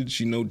 college,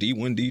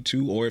 D1,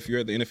 D2, or if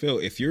you're at the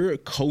NFL. If you're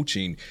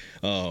coaching,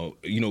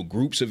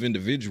 groups of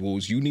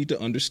individuals, you need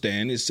to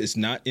understand it's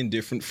not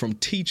indifferent from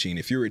teaching.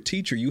 If you're a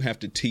teacher, you have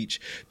to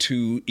teach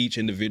to each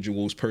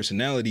individual's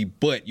personality,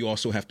 but you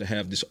also have to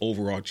have this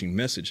overarching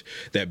message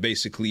that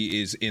basically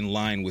is in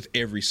line with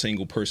every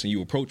single person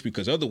you approach,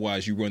 because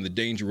otherwise you run the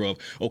danger of,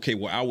 okay,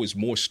 well, I was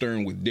more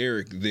stern with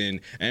Derek than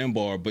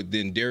Ambar, but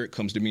then Derek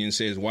comes to me and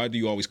says, why do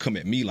you always come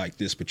at me like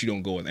this, but you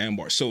don't go with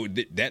Ambar? So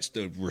that's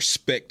the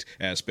respect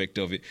aspect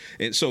of it.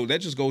 And so that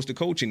just goes to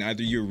coaching.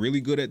 Either you're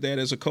really good at that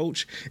as a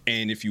coach,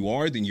 and if you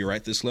are, then you're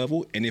at this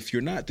level, and if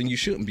you're not, then you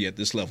shouldn't be at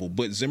this level.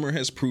 But Zimmer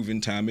has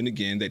proven time and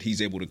again that he's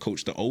able to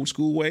coach the old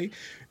school way,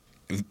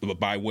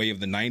 by way of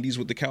the 90s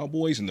with the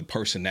Cowboys and the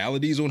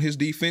personalities on his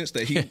defense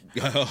that he he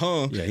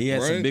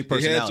had some big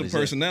personalities. He had some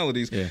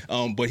personalities.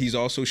 But he's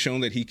also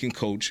shown that he can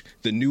coach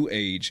the new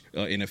age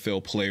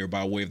NFL player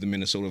by way of the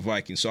Minnesota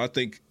Vikings. So I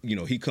think,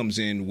 he comes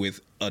in with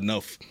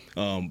enough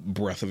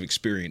breadth of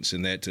experience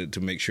in that to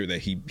make sure that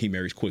he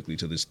marries quickly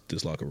to this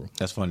locker room.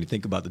 That's funny.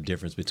 Think about the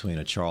difference between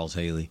a Charles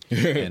Haley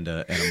and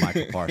a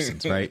Michael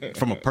Parsons, right?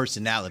 From a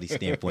personality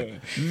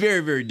standpoint. Very,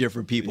 very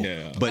different people.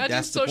 Yeah. But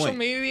that's the social point.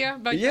 Media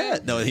back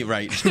then. No,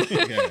 right.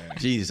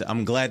 Jeez,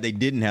 I'm glad they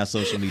didn't have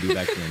social media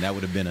back then. That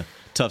would have been a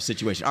tough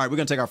situation. All right, we're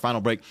going to take our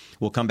final break.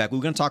 We'll come back. We're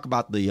going to talk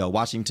about the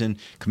Washington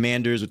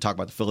Commanders. We'll talk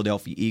about the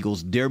Philadelphia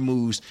Eagles, their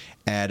moves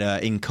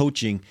in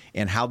coaching,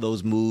 and how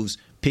those moves,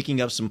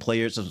 picking up some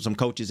players, some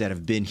coaches that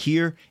have been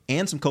here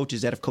and some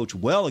coaches that have coached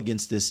well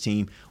against this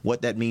team,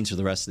 what that means for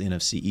the rest of the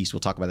NFC East. We'll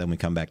talk about that when we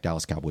come back.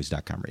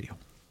 DallasCowboys.com radio.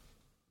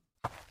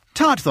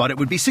 Todd thought it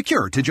would be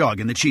secure to jog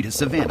in the cheetah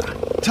savanna.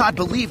 Todd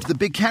believed the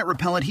big cat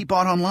repellent he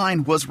bought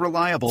online was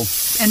reliable.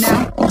 And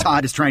now,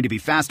 Todd is trying to be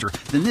faster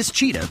than this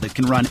cheetah that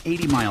can run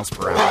 80 miles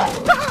per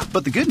hour.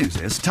 But the good news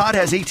is, Todd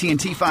has AT&T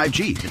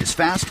 5G that is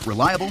fast,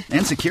 reliable,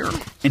 and secure.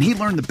 And he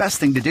learned the best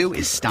thing to do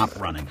is stop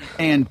running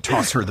and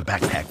toss her the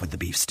backpack with the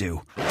beef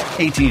stew.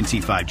 AT&T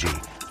 5G.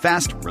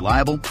 Fast,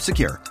 reliable,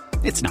 secure.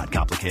 It's not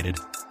complicated.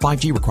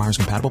 5G requires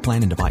compatible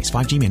plan and device.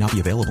 5G may not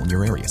be available in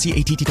your area. See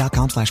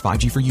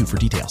att.com/5G for you for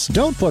details.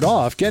 Don't put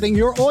off getting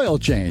your oil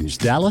change,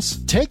 Dallas.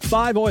 Take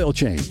 5 Oil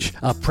Change,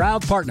 a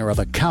proud partner of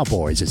the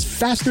Cowboys, is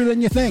faster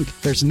than you think.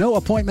 There's no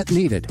appointment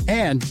needed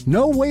and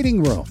no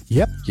waiting room.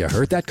 Yep, you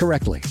heard that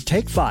correctly.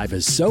 Take 5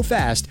 is so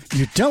fast,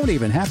 you don't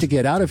even have to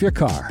get out of your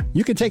car.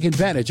 You can take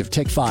advantage of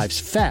Take 5's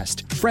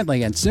fast,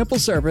 friendly, and simple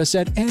service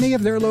at any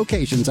of their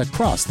locations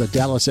across the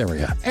Dallas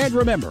area. And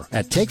remember,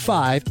 at Take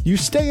 5, you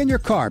stay in your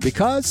car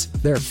because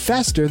they're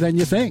faster than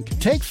you think.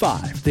 Take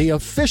 5, the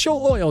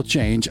official oil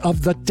change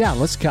of the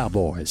Dallas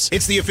Cowboys.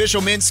 It's the official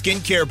men's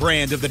skincare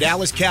brand of the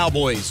Dallas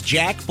Cowboys,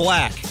 Jack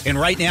Black. And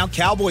right now,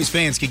 Cowboys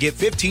fans can get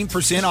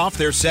 15% off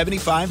their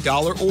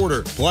 $75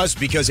 order. Plus,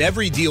 because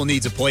every deal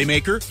needs a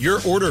playmaker,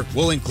 your order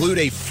will include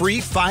a free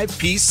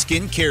 5-piece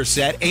skincare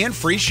set and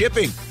free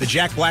shipping. The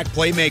Jack Black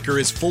Playmaker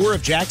is 4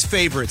 of Jack's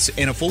favorites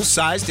and a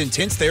full-sized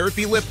intense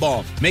therapy lip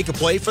balm. Make a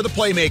play for the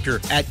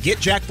Playmaker at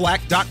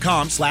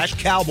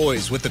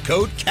getjackblack.com/Cowboys with the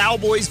code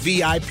COWBOYSVIP.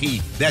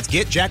 That's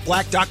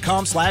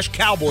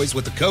getjackblack.com/Cowboys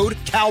with the code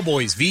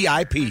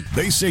COWBOYSVIP.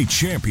 They say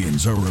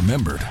champions are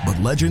remembered, but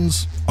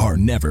legends are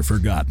never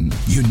forgotten.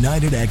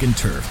 United Ag and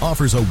Turf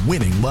offers a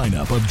winning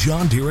lineup of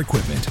John Deere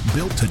equipment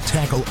built to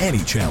tackle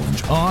any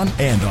challenge on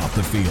and off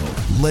the field.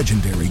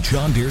 Legendary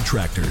John Deere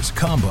tractors,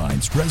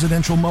 combines,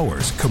 residential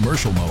mowers,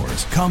 commercial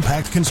mowers,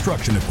 compact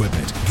construction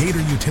equipment,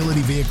 Gator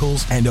utility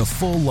vehicles, and a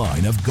full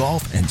line of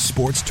golf and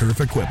sports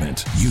turf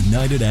equipment.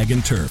 United Ag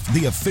and Turf,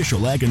 the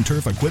official Ag and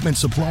Turf equipment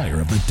supplier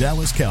of the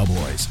Dallas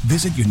Cowboys.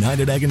 Visit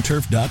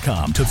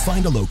UnitedAgAndTurf.com to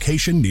find a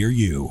location near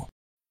you.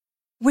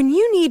 When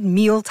you need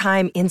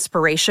mealtime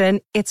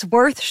inspiration, it's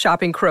worth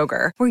shopping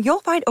Kroger, where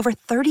you'll find over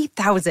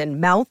 30,000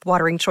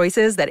 mouth-watering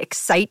choices that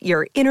excite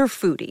your inner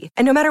foodie.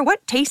 And no matter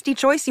what tasty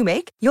choice you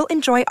make, you'll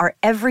enjoy our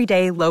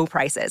everyday low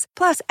prices,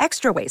 plus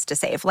extra ways to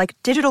save, like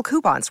digital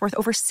coupons worth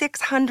over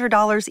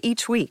 $600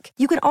 each week.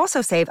 You can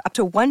also save up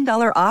to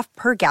 $1 off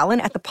per gallon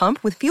at the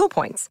pump with fuel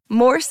points.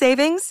 More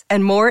savings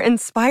and more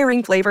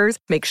inspiring flavors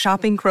make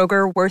shopping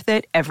Kroger worth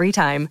it every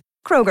time.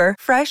 Kroger,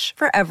 fresh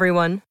for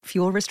everyone.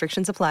 Fuel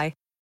restrictions apply.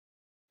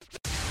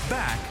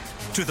 Back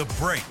to the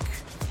break.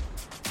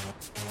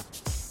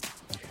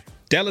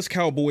 Dallas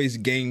Cowboys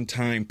Game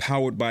Time,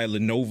 powered by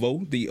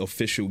Lenovo, the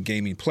official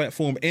gaming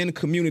platform and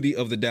community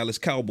of the Dallas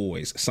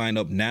Cowboys. Sign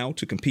up now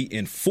to compete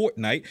in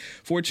Fortnite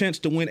for a chance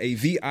to win a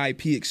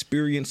VIP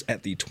experience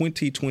at the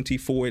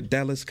 2024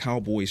 Dallas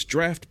Cowboys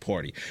Draft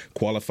Party.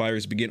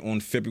 Qualifiers begin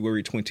on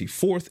February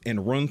 24th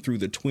and run through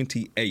the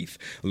 28th.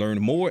 Learn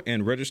more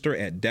and register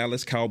at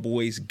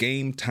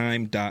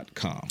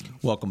DallasCowboysGameTime.com.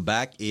 Welcome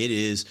back. It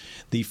is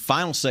the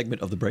final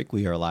segment of the break.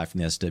 We are live from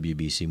the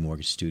SWBC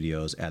Mortgage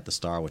Studios at the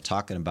Star. We're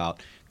talking about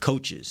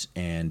coaches,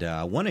 and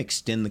I want to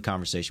extend the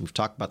conversation. We've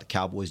talked about the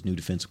Cowboys' new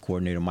defensive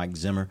coordinator, Mike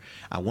Zimmer.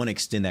 I want to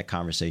extend that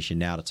conversation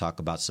now to talk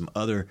about some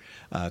other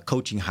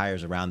coaching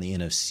hires around the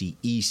NFC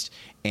East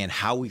and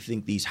how we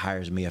think these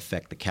hires may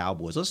affect the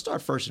Cowboys. Let's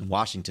start first in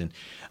Washington.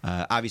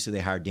 Obviously, they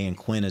hired Dan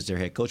Quinn as their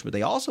head coach, but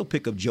they also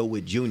pick up Joe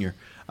Witt Jr.,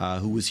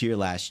 who was here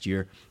last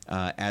year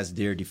as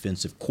their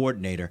defensive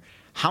coordinator.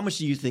 How much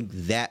do you think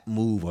that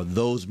move or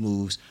those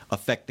moves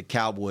affect the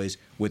Cowboys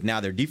with now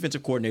their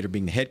defensive coordinator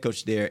being the head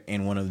coach there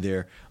and one of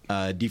their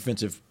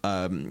defensive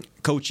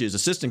coaches,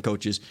 assistant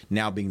coaches,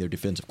 now being their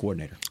defensive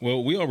coordinator?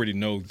 Well, we already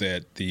know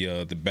that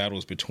the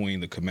battles between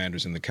the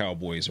Commanders and the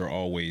Cowboys are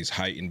always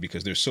heightened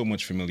because there's so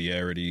much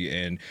familiarity.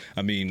 And,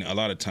 I mean, a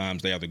lot of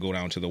times they either go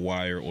down to the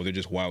wire or they're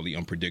just wildly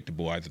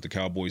unpredictable. Either the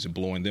Cowboys are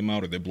blowing them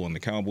out or they're blowing the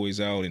Cowboys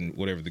out, and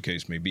whatever the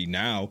case may be.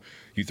 Now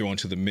you throw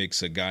into the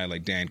mix a guy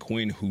like Dan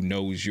Quinn who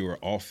knows your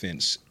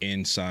offense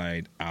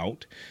inside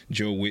out.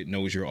 Joe Witt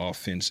knows your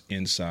offense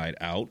inside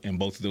out. And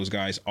both of those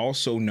guys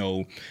also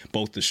know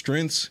both the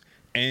strengths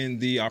and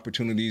the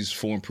opportunities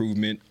for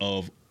improvement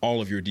of all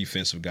of your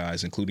defensive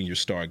guys, including your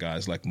star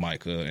guys like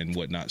Micah and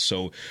whatnot.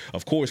 So,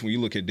 of course, when you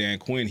look at Dan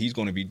Quinn, he's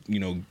going to be,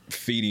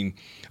 feeding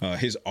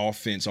his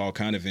offense all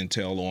kind of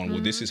intel on, well,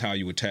 this is how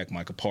you attack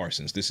Micah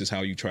Parsons. This is how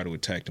you try to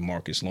attack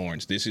DeMarcus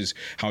Lawrence. This is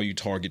how you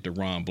target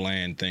DeRon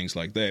Bland, things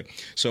like that.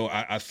 So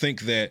I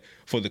think that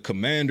for the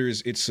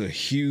Commanders, it's a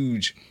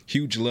huge,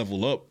 huge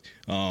level up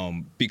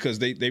because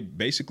they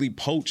basically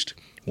poached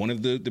one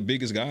of the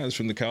biggest guys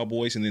from the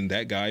Cowboys, and then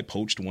that guy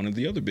poached one of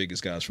the other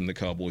biggest guys from the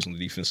Cowboys on the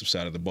defensive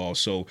side of the ball.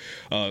 So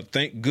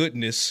thank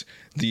goodness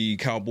the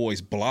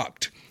Cowboys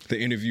blocked the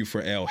interview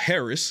for Al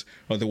Harris.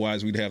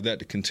 Otherwise, we'd have that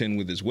to contend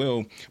with as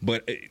well.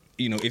 But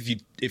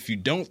if you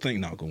don't think,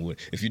 knock on wood,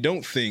 if you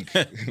don't think,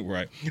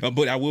 right.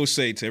 But I will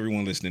say to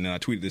everyone listening, and I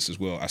tweeted this as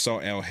well, I saw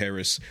Al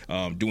Harris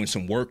doing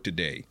some work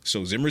today.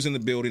 So Zimmer's in the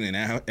building, and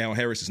Al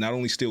Harris is not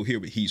only still here,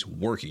 but he's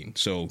working.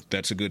 So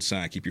that's a good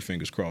sign. Keep your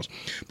fingers crossed.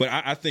 But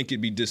I think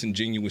it'd be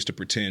disingenuous to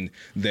pretend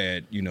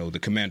that, the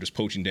Commanders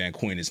poaching Dan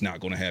Quinn is not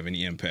going to have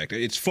any impact.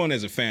 It's fun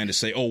as a fan to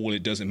say, oh, well,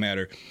 it doesn't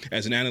matter.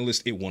 As an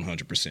analyst, it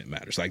 100%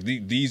 matters. Like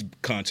these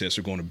contests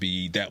are going to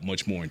be that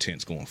much more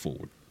intense going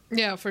forward.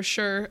 Yeah, for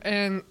sure.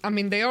 And, I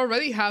mean, they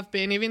already have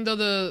been. Even though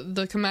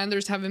the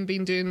Commanders haven't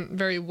been doing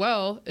very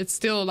well, it's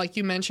still, like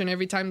you mentioned,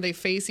 every time they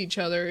face each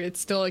other, it's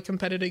still a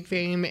competitive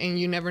game, and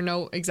you never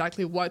know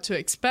exactly what to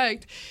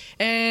expect.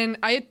 And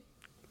I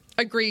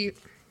agree.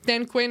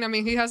 Dan Quinn, I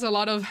mean, he has a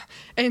lot of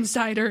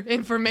insider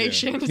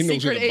information,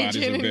 secret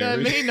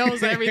agent. He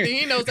knows everything.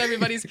 He knows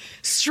everybody's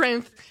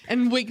strength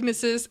and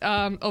weaknesses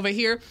over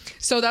here.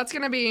 So that's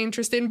going to be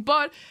interesting.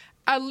 But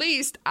at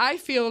least I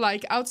feel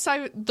like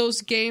outside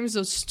those games,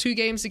 those two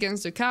games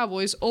against the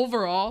Cowboys,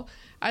 overall,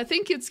 I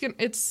think it's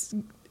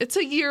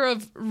a year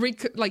of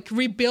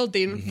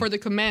rebuilding for the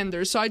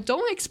Commanders. So I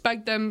don't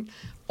expect them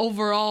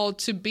overall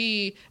to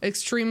be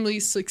extremely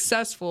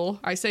successful.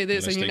 I say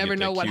this, and you never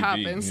know what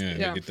happens. Yeah,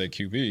 they get that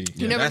QB.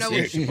 You never know.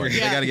 They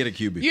got to get a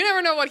QB. You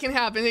never know what can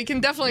happen. It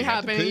can definitely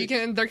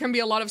happen. There can be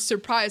a lot of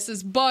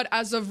surprises. But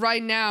as of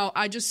right now,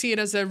 I just see it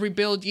as a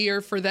rebuild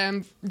year for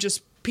them.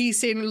 Just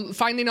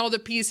finding all the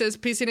pieces,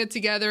 piecing it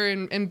together,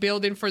 and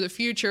building for the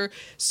future.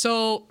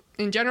 So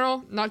in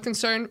general, not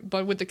concerned,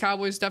 but with the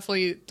Cowboys,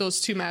 definitely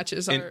those two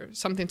matches are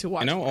something to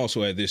watch. And I'll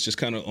also add this, just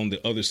kind of on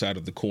the other side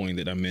of the coin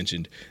that I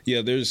mentioned.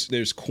 Yeah,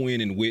 there's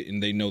Quinn and Witt,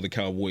 and they know the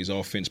Cowboys'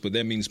 offense, but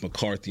that means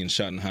McCarthy and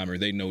Schottenheimer,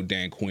 they know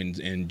Dan Quinn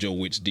and Joe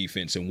Witt's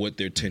defense and what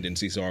their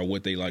tendencies are,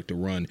 what they like to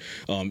run.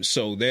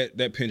 So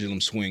that pendulum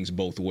swings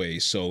both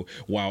ways. So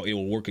while it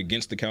will work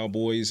against the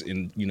Cowboys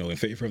and in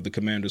favor of the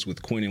Commanders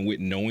with Quinn and Witt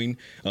knowing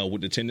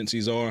what the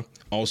tendencies are,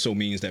 also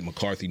means that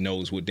McCarthy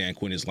knows what Dan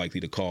Quinn is likely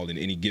to call in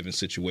any given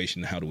situation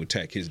and how to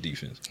attack his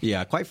defense.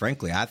 Yeah, quite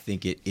frankly, I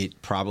think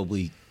it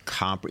probably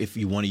if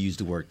you want to use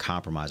the word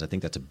compromise, I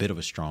think that's a bit of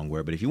a strong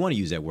word, but if you want to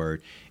use that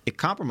word, it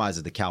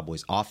compromises the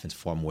Cowboys' offense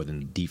far more than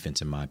the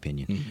defense, in my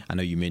opinion. Mm-hmm. I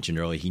know you mentioned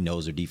earlier he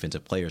knows their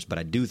defensive players, but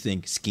I do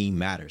think scheme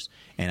matters,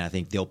 and I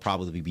think they'll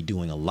probably be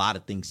doing a lot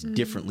of things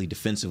differently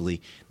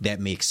defensively that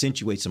may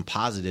accentuate some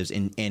positives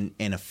and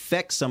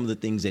affect some of the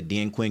things that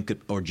Dan Quinn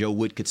or Joe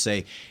Wood could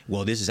say,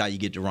 well, this is how you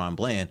get to Ron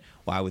Bland.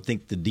 Well, I would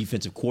think the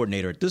defensive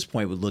coordinator at this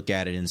point would look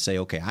at it and say,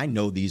 okay, I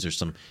know these are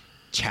some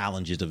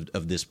challenges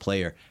of this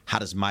player. How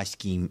does my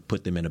scheme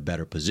put them in a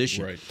better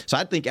position? Right. So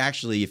I think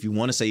actually if you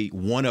want to say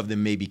one of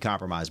them may be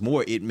compromised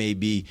more, it may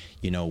be,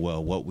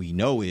 well, what we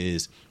know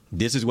is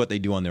this is what they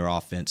do on their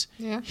offense.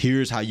 Yeah.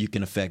 Here's how you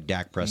can affect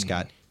Dak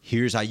Prescott.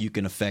 Here's how you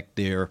can affect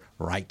their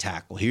right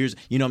tackle. Here's,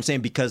 what I'm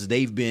saying? Because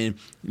they've been,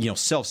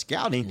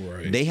 self-scouting,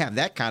 right. They have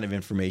that kind of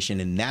information,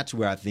 and that's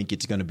where I think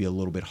it's going to be a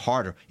little bit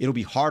harder. It'll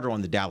be harder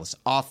on the Dallas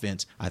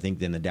offense, I think,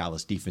 than the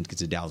Dallas defense, because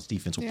the Dallas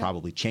defense will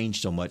probably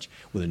change so much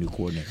with a new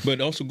coordinator. But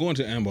also going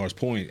to Ambar's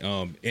point,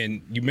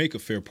 and you make a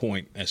fair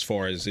point as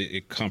far as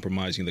it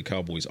compromising the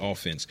Cowboys'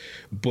 offense,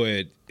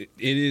 but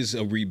it is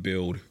a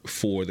rebuild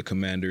for the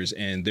Commanders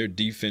and their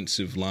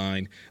defensive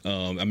line.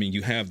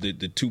 You have the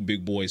two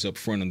big boys up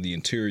front on the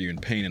interior in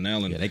Payne and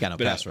Allen. Yeah, they got no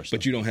pass rush.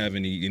 But you don't have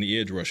any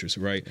edge rushers,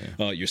 right?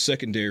 Yeah. Your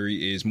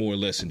secondary is more or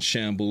less in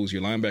shambles.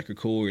 Your linebacker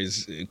core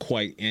is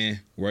quite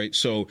right?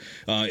 So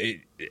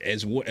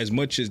as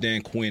much as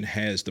Dan Quinn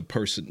has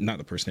not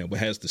the personnel, but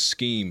has the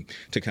scheme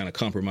to kind of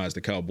compromise the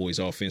Cowboys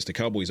offense, the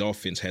Cowboys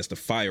offense has the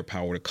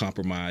firepower to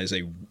compromise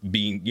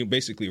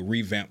basically a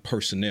revamped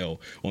personnel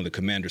on the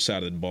Commander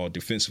side of the ball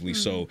defensively.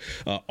 So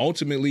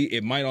ultimately,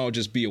 it might all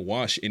just be a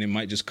wash, and it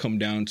might just come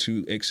down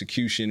to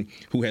execution,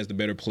 who has the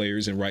better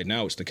players, and right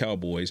now it's the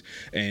Cowboys.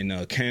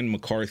 And can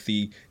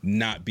McCarthy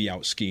not be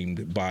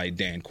out-schemed by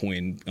Dan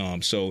Quinn?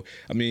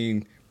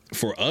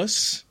 For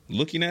us,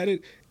 looking at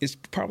it, it's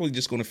probably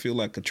just going to feel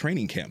like a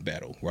training camp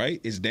battle, right?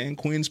 It's Dan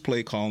Quinn's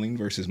play calling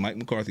versus Mike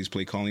McCarthy's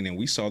play calling, and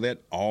we saw that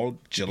all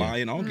July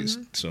and August.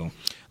 So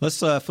let's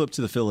flip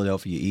to the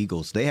Philadelphia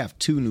Eagles. They have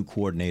two new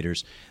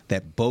coordinators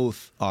that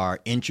both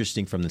are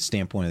interesting from the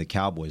standpoint of the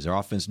Cowboys. Their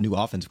new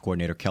offensive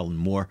coordinator, Kellen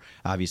Moore,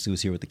 obviously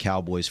was here with the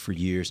Cowboys for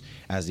years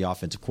as the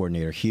offensive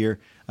coordinator here.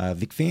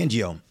 Vic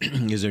Fangio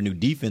is their new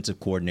defensive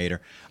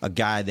coordinator, a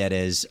guy that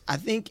is, I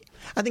think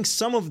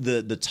some of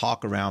the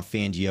talk around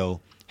Fangio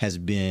has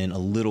been a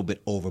little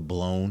bit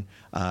overblown.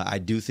 I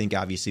do think,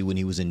 obviously, when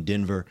he was in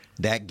Denver,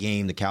 that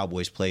game the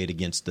Cowboys played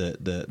against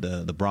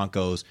the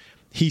Broncos,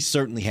 he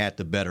certainly had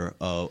the better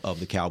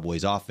of the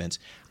Cowboys offense.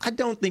 I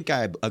don't think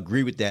I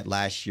agree with that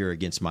last year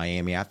against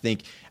Miami. I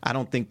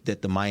don't think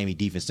that the Miami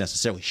defense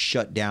necessarily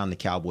shut down the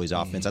Cowboys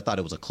offense. I thought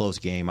it was a close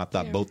game. I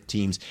thought both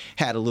teams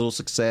had a little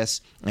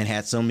success and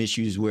had some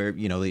issues where,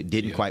 it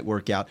didn't quite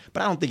work out.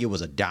 But I don't think it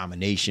was a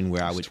domination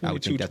where I would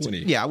think that's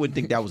I wouldn't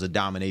think that was a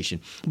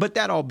domination. But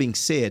that all being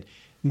said,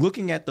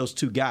 looking at those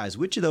two guys,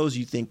 which of those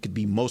you think could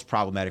be most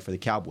problematic for the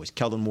Cowboys?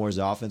 Kellen Moore as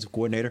the offensive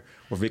coordinator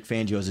or Vic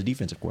Fangio as the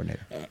defensive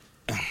coordinator?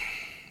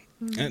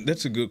 And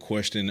that's a good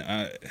question.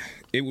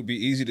 It would be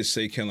easy to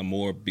say Kellen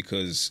Moore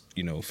because,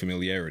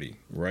 familiarity,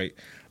 right?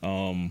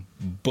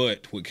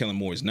 But what Kellen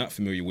Moore is not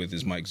familiar with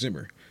is Mike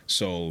Zimmer.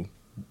 So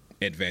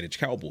advantage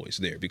Cowboys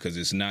there, because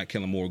it's not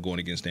Kellen Moore going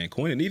against Dan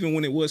Quinn. And even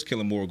when it was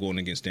Kellen Moore going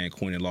against Dan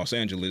Quinn in Los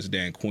Angeles,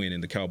 Dan Quinn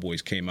and the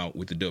Cowboys came out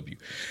with the W.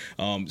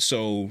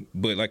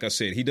 But like I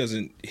said,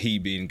 he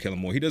being Kellen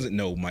Moore, he doesn't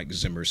know Mike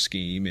Zimmer's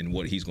scheme and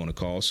what he's going to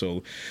call.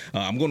 So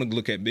I'm going to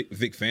look at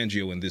Vic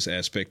Fangio in this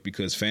aspect,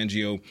 because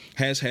Fangio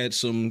has had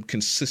some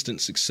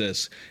consistent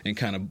success in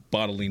kind of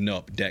bottling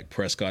up Dak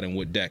Prescott and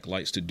what Dak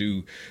likes to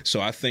do. So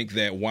I think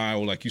that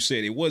while, like you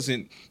said, it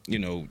wasn't,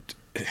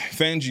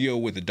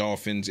 Fangio with the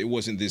Dolphins, it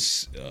wasn't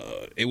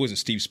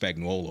Steve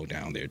Spagnuolo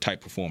down there type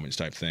performance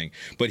type thing,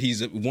 but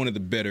he's one of the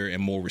better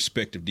and more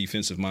respected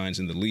defensive minds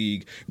in the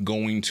league,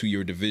 going to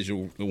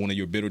one of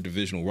your bitter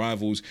divisional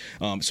rivals.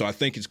 So I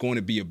think it's going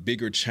to be a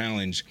bigger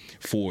challenge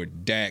for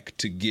Dak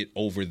to get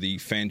over the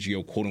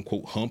Fangio quote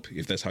unquote hump,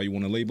 if that's how you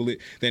want to label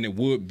it, than it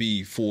would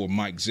be for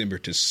Mike Zimmer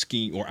to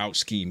scheme or out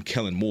scheme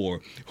Kellen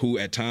Moore, who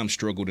at times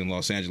struggled in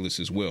Los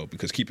Angeles as well.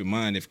 Because keep in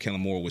mind, if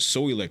Kellen Moore was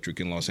so electric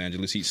in Los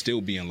Angeles, he'd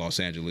still be in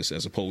Los Angeles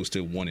as opposed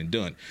to one and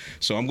done.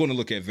 So I'm going to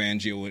look at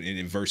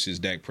Fangio versus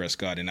Dak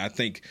Prescott, and I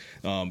think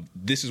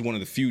this is one of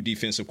the few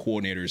defensive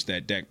coordinators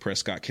that Dak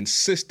Prescott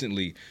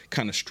consistently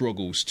kind of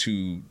struggles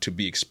to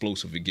be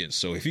explosive against.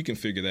 So if he can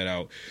figure that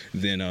out,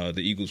 then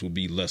the Eagles will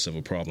be less of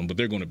a problem, but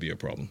they're going to be a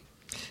problem.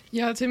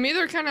 Yeah, to me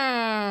they're kind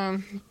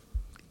of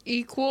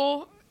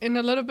equal in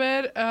a little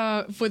bit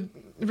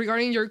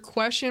regarding your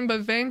question,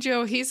 but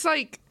Fangio, he's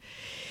like,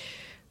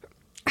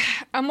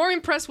 I'm more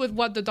impressed with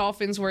what the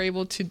Dolphins were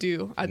able to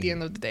do at the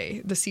end of the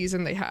day, the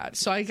season they had.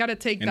 So I got to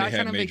take that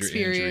kind of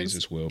experience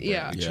as well.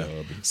 Yeah.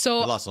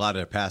 So they lost a lot of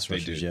their pass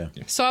rushers. Yeah.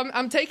 So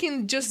I'm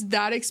taking just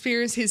that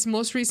experience, his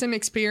most recent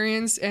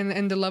experience,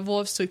 and the level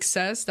of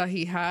success that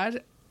he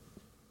had,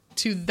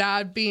 to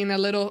that being a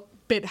little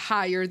bit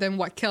higher than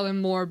what Kellen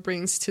Moore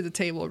brings to the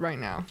table right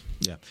now.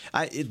 Yeah.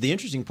 The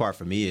interesting part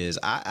for me is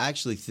I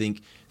actually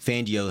think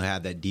Fangio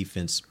had that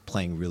defense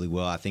playing really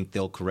well. I think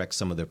they'll correct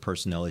some of their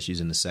personnel issues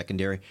in the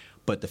secondary.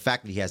 But the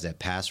fact that he has that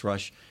pass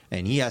rush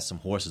and he has some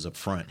horses up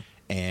front.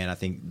 And I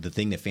think the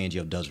thing that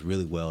Fangio does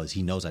really well is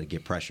he knows how to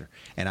get pressure.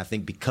 And I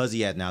think because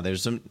he had now,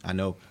 there's some, I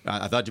know,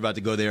 I thought you were about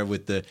to go there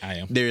with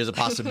there is a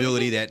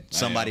possibility that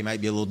somebody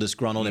might be a little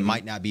disgruntled and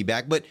might not be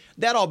back. But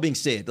that all being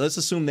said, let's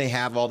assume they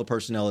have all the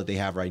personnel that they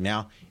have right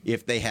now.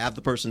 If they have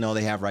the personnel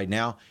they have right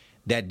now,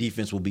 that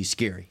defense will be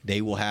scary.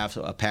 They will have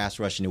a pass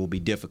rush and it will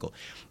be difficult.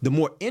 The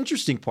more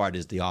interesting part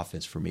is the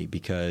offense for me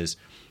because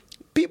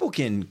people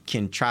can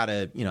try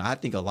to, I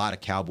think a lot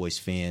of Cowboys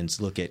fans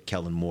look at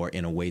Kellen Moore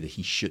in a way that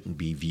he shouldn't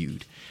be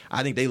viewed.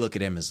 I think they look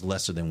at him as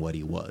lesser than what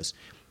he was.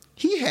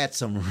 He had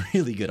some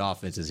really good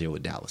offenses here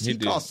with Dallas. He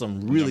caused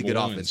some really good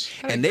offense.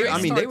 And they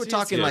were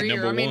talking like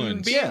number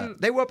ones.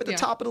 They were up at the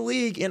top of the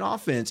league in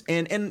offense.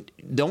 And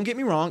don't get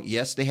me wrong,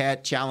 yes, they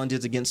had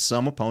challenges against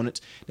some opponents.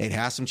 They'd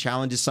have some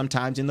challenges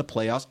sometimes in the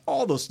playoffs.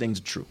 All those things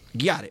are true.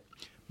 Got it.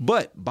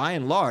 But by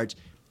and large,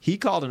 he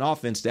called an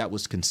offense that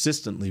was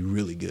consistently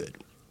really good.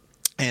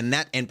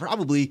 And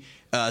probably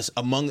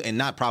among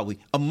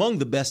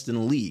the best in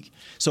the league.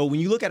 So when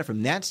you look at it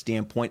from that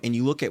standpoint, and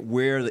you look at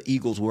where the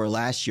Eagles were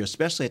last year,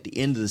 especially at the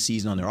end of the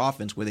season on their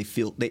offense, where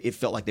it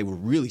felt like they were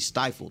really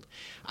stifled.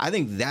 I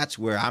think that's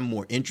where I'm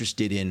more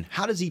interested in.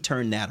 How does he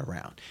turn that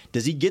around?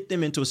 Does he get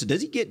them into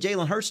does he get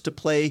Jalen Hurts to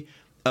play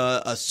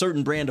a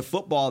certain brand of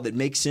football that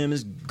makes him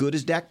as good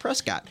as Dak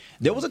Prescott?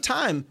 There was a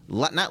time,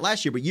 not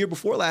last year, but year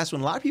before last, when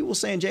a lot of people were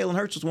saying Jalen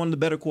Hurts was one of the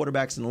better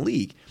quarterbacks in the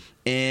league.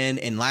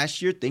 And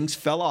last year, things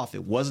fell off.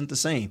 It wasn't the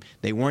same.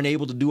 They weren't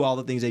able to do all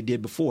the things they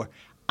did before.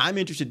 I'm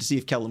interested to see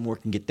if Kellen Moore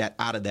can get that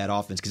out of that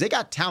offense because they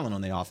got talent on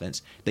the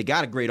offense. They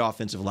got a great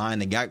offensive line.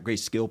 They got great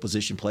skill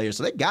position players.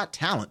 So they got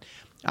talent.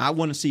 I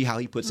want to see how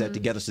he puts that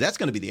together. So that's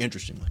going to be the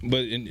interesting one.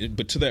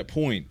 But to that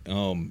point,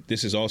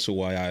 this is also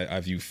why I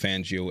view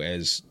Fangio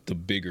as the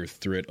bigger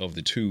threat of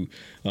the two.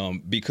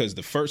 Because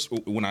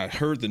when I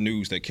heard the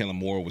news that Kellen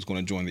Moore was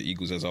going to join the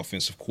Eagles as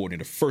offensive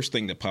coordinator, the first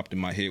thing that popped in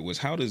my head was,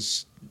 how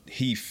does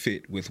he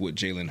fit with what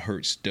Jalen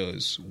Hurts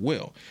does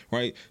well,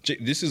 right?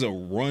 This is a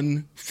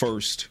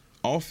run-first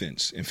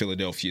offense in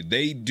Philadelphia.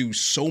 They do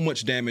so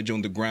much damage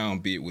on the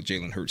ground, be it with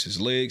Jalen Hurts'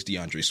 legs,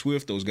 DeAndre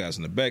Swift, those guys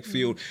in the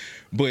backfield.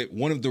 But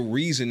one of the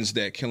reasons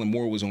that Kellen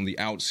Moore was on the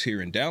outs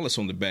here in Dallas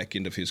on the back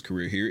end of his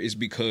career here is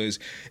because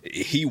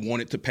he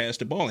wanted to pass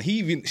the ball. And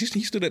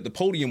he stood at the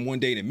podium one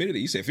day and admitted it.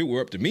 He said, if it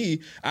were up to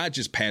me, I'd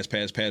just pass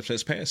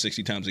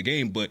 60 times a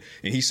game.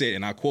 And he said,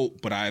 and I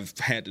quote, but I've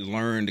had to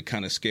learn to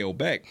kind of scale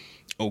back.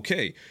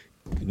 Okay.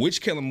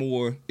 Which Kellen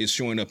Moore is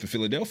showing up in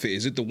Philadelphia?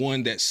 Is it the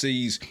one that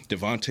sees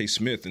Devontae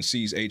Smith and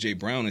sees A.J.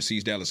 Brown and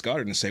sees Dallas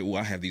Goedert and say,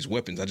 I have these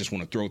weapons. I just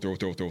want to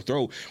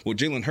throw. Well,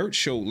 Jalen Hurts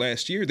showed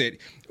last year that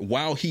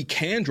while he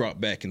can drop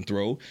back and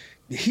throw,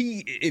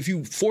 if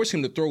you force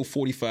him to throw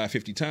 45,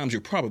 50 times,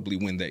 you'll probably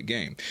win that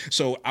game.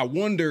 So I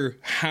wonder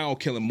how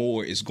Kellen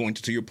Moore is going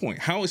to your point,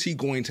 how is he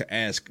going to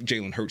ask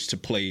Jalen Hurts to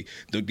play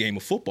the game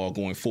of football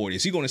going forward?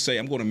 Is he going to say,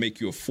 I'm going to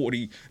make you a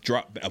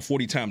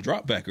 40-time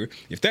drop backer?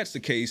 If that's the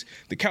case,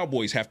 the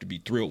Cowboys have to be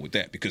thrilled with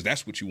that because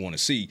that's what you want to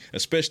see,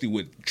 especially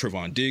with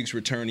Trevon Diggs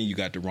returning. You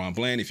got DeRon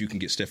Bland. If you can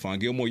get Stephon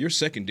Gilmore, your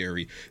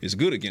secondary is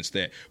good against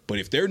that. But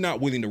if they're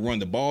not willing to run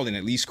the ball and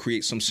at least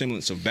create some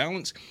semblance of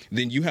balance,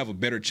 then you have a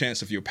better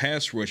chance of your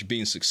pass rush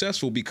being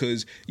successful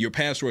because your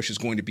pass rush is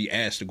going to be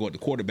asked to go at the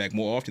quarterback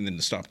more often than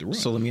to stop the run.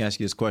 So let me ask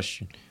you this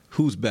question.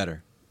 Who's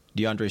better,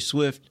 DeAndre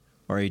Swift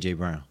or A.J.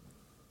 Brown?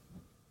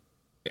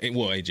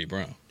 Well, A.J.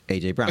 Brown.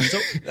 A.J. Brown. So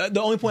the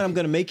only point I'm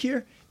going to make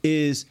here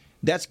is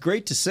that's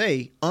great to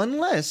say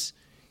unless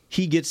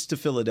he gets to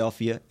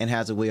Philadelphia and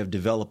has a way of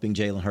developing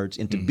Jalen Hurts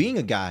into being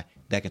a guy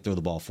that can throw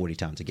the ball 40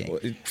 times a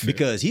game.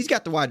 Because he's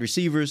got the wide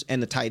receivers and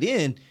the tight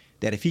end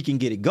that if he can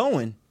get it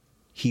going,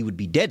 he would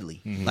be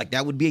deadly. Like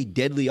that would be a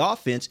deadly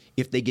offense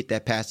if they get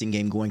that passing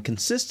game going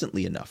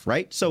consistently enough,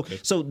 right? So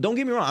don't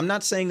get me wrong. I'm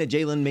not saying that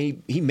Jalen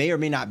may or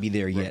may not be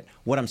there yet.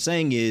 What I'm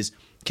saying is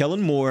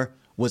Kellen Moore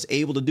was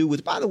able to do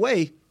with, by the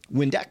way,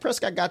 when Dak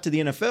Prescott got to the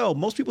NFL,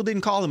 most people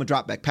didn't call him a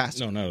drop back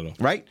passer. No, not at all.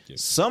 Right? Yep.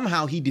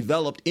 Somehow he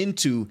developed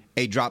into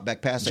a drop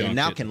back passer and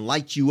now can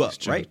light you up,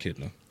 right?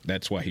 Kidner.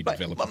 That's why he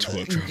developed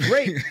into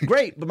a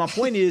great. But my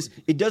point is,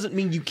 it doesn't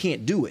mean you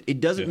can't do it.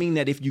 It doesn't mean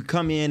that if you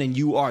come in and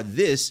you are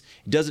this,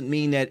 it doesn't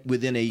mean that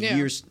within a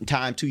year's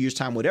time, 2 years'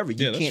 time, whatever,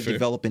 you can't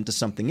develop into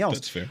something else.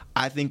 That's fair.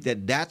 I think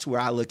that's where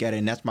I look at it,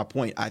 and that's my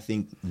point. I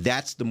think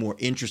that's the more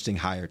interesting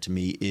hire to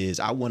me is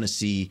I want to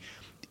see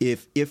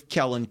if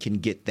Kellen can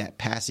get that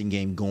passing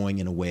game going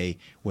in a way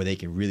where they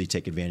can really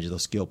take advantage of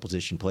those skill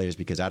position players,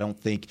 because I don't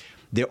think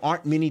there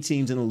aren't many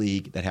teams in the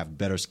league that have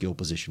better skill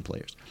position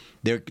players.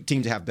 There are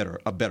teams that have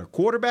a better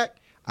quarterback.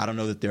 I don't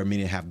know that there are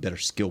many that have better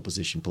skill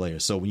position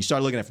players. So when you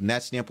start looking at it from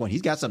that standpoint,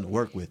 he's got something to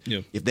work with.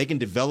 Yeah. If they can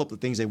develop the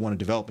things they want to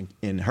develop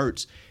in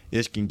Hurts,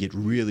 this can get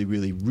really,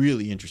 really,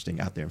 really interesting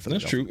out there in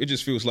Philadelphia. That's true. It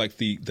just feels like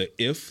the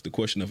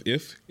question of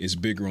if, is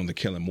bigger on the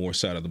Kellen Moore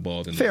side of the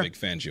ball than Fair. the Vic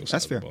Fangio side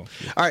That's of fair. the ball.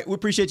 Yeah. All right, we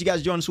appreciate you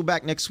guys joining us. We're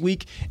back next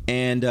week,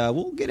 and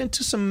we'll get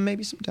into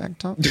maybe some tag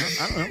talk.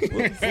 I don't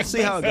know. We'll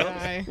see how it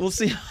goes. We'll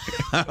see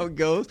how it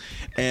goes,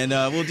 and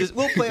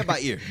we'll play it by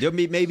ear. There'll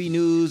be maybe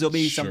news. There'll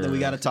be something we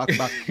got to talk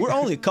about. We're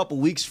only a couple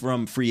weeks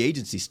from free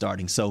agency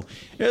starting, so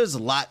there's a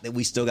lot that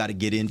we still got to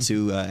get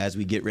into as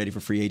we get ready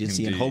for free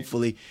agency. Indeed.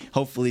 And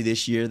hopefully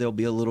this year there'll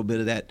be a little bit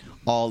of that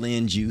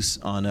all-in juice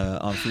on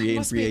free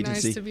Must be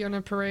agency. nice to be on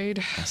a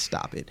parade.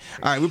 Stop it.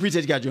 All right, we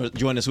appreciate you guys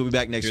joining us. We'll be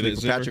back next Hear week that,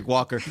 with Zimmer? Patrick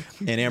Walker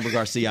and Amber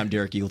Garcia. I'm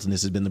Derek Eagleton.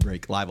 This has been The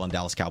Break, live on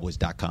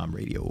DallasCowboys.com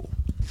radio.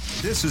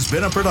 This has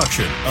been a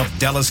production of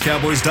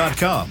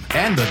DallasCowboys.com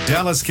and the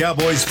Dallas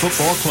Cowboys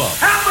Football Club.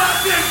 How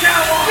about this,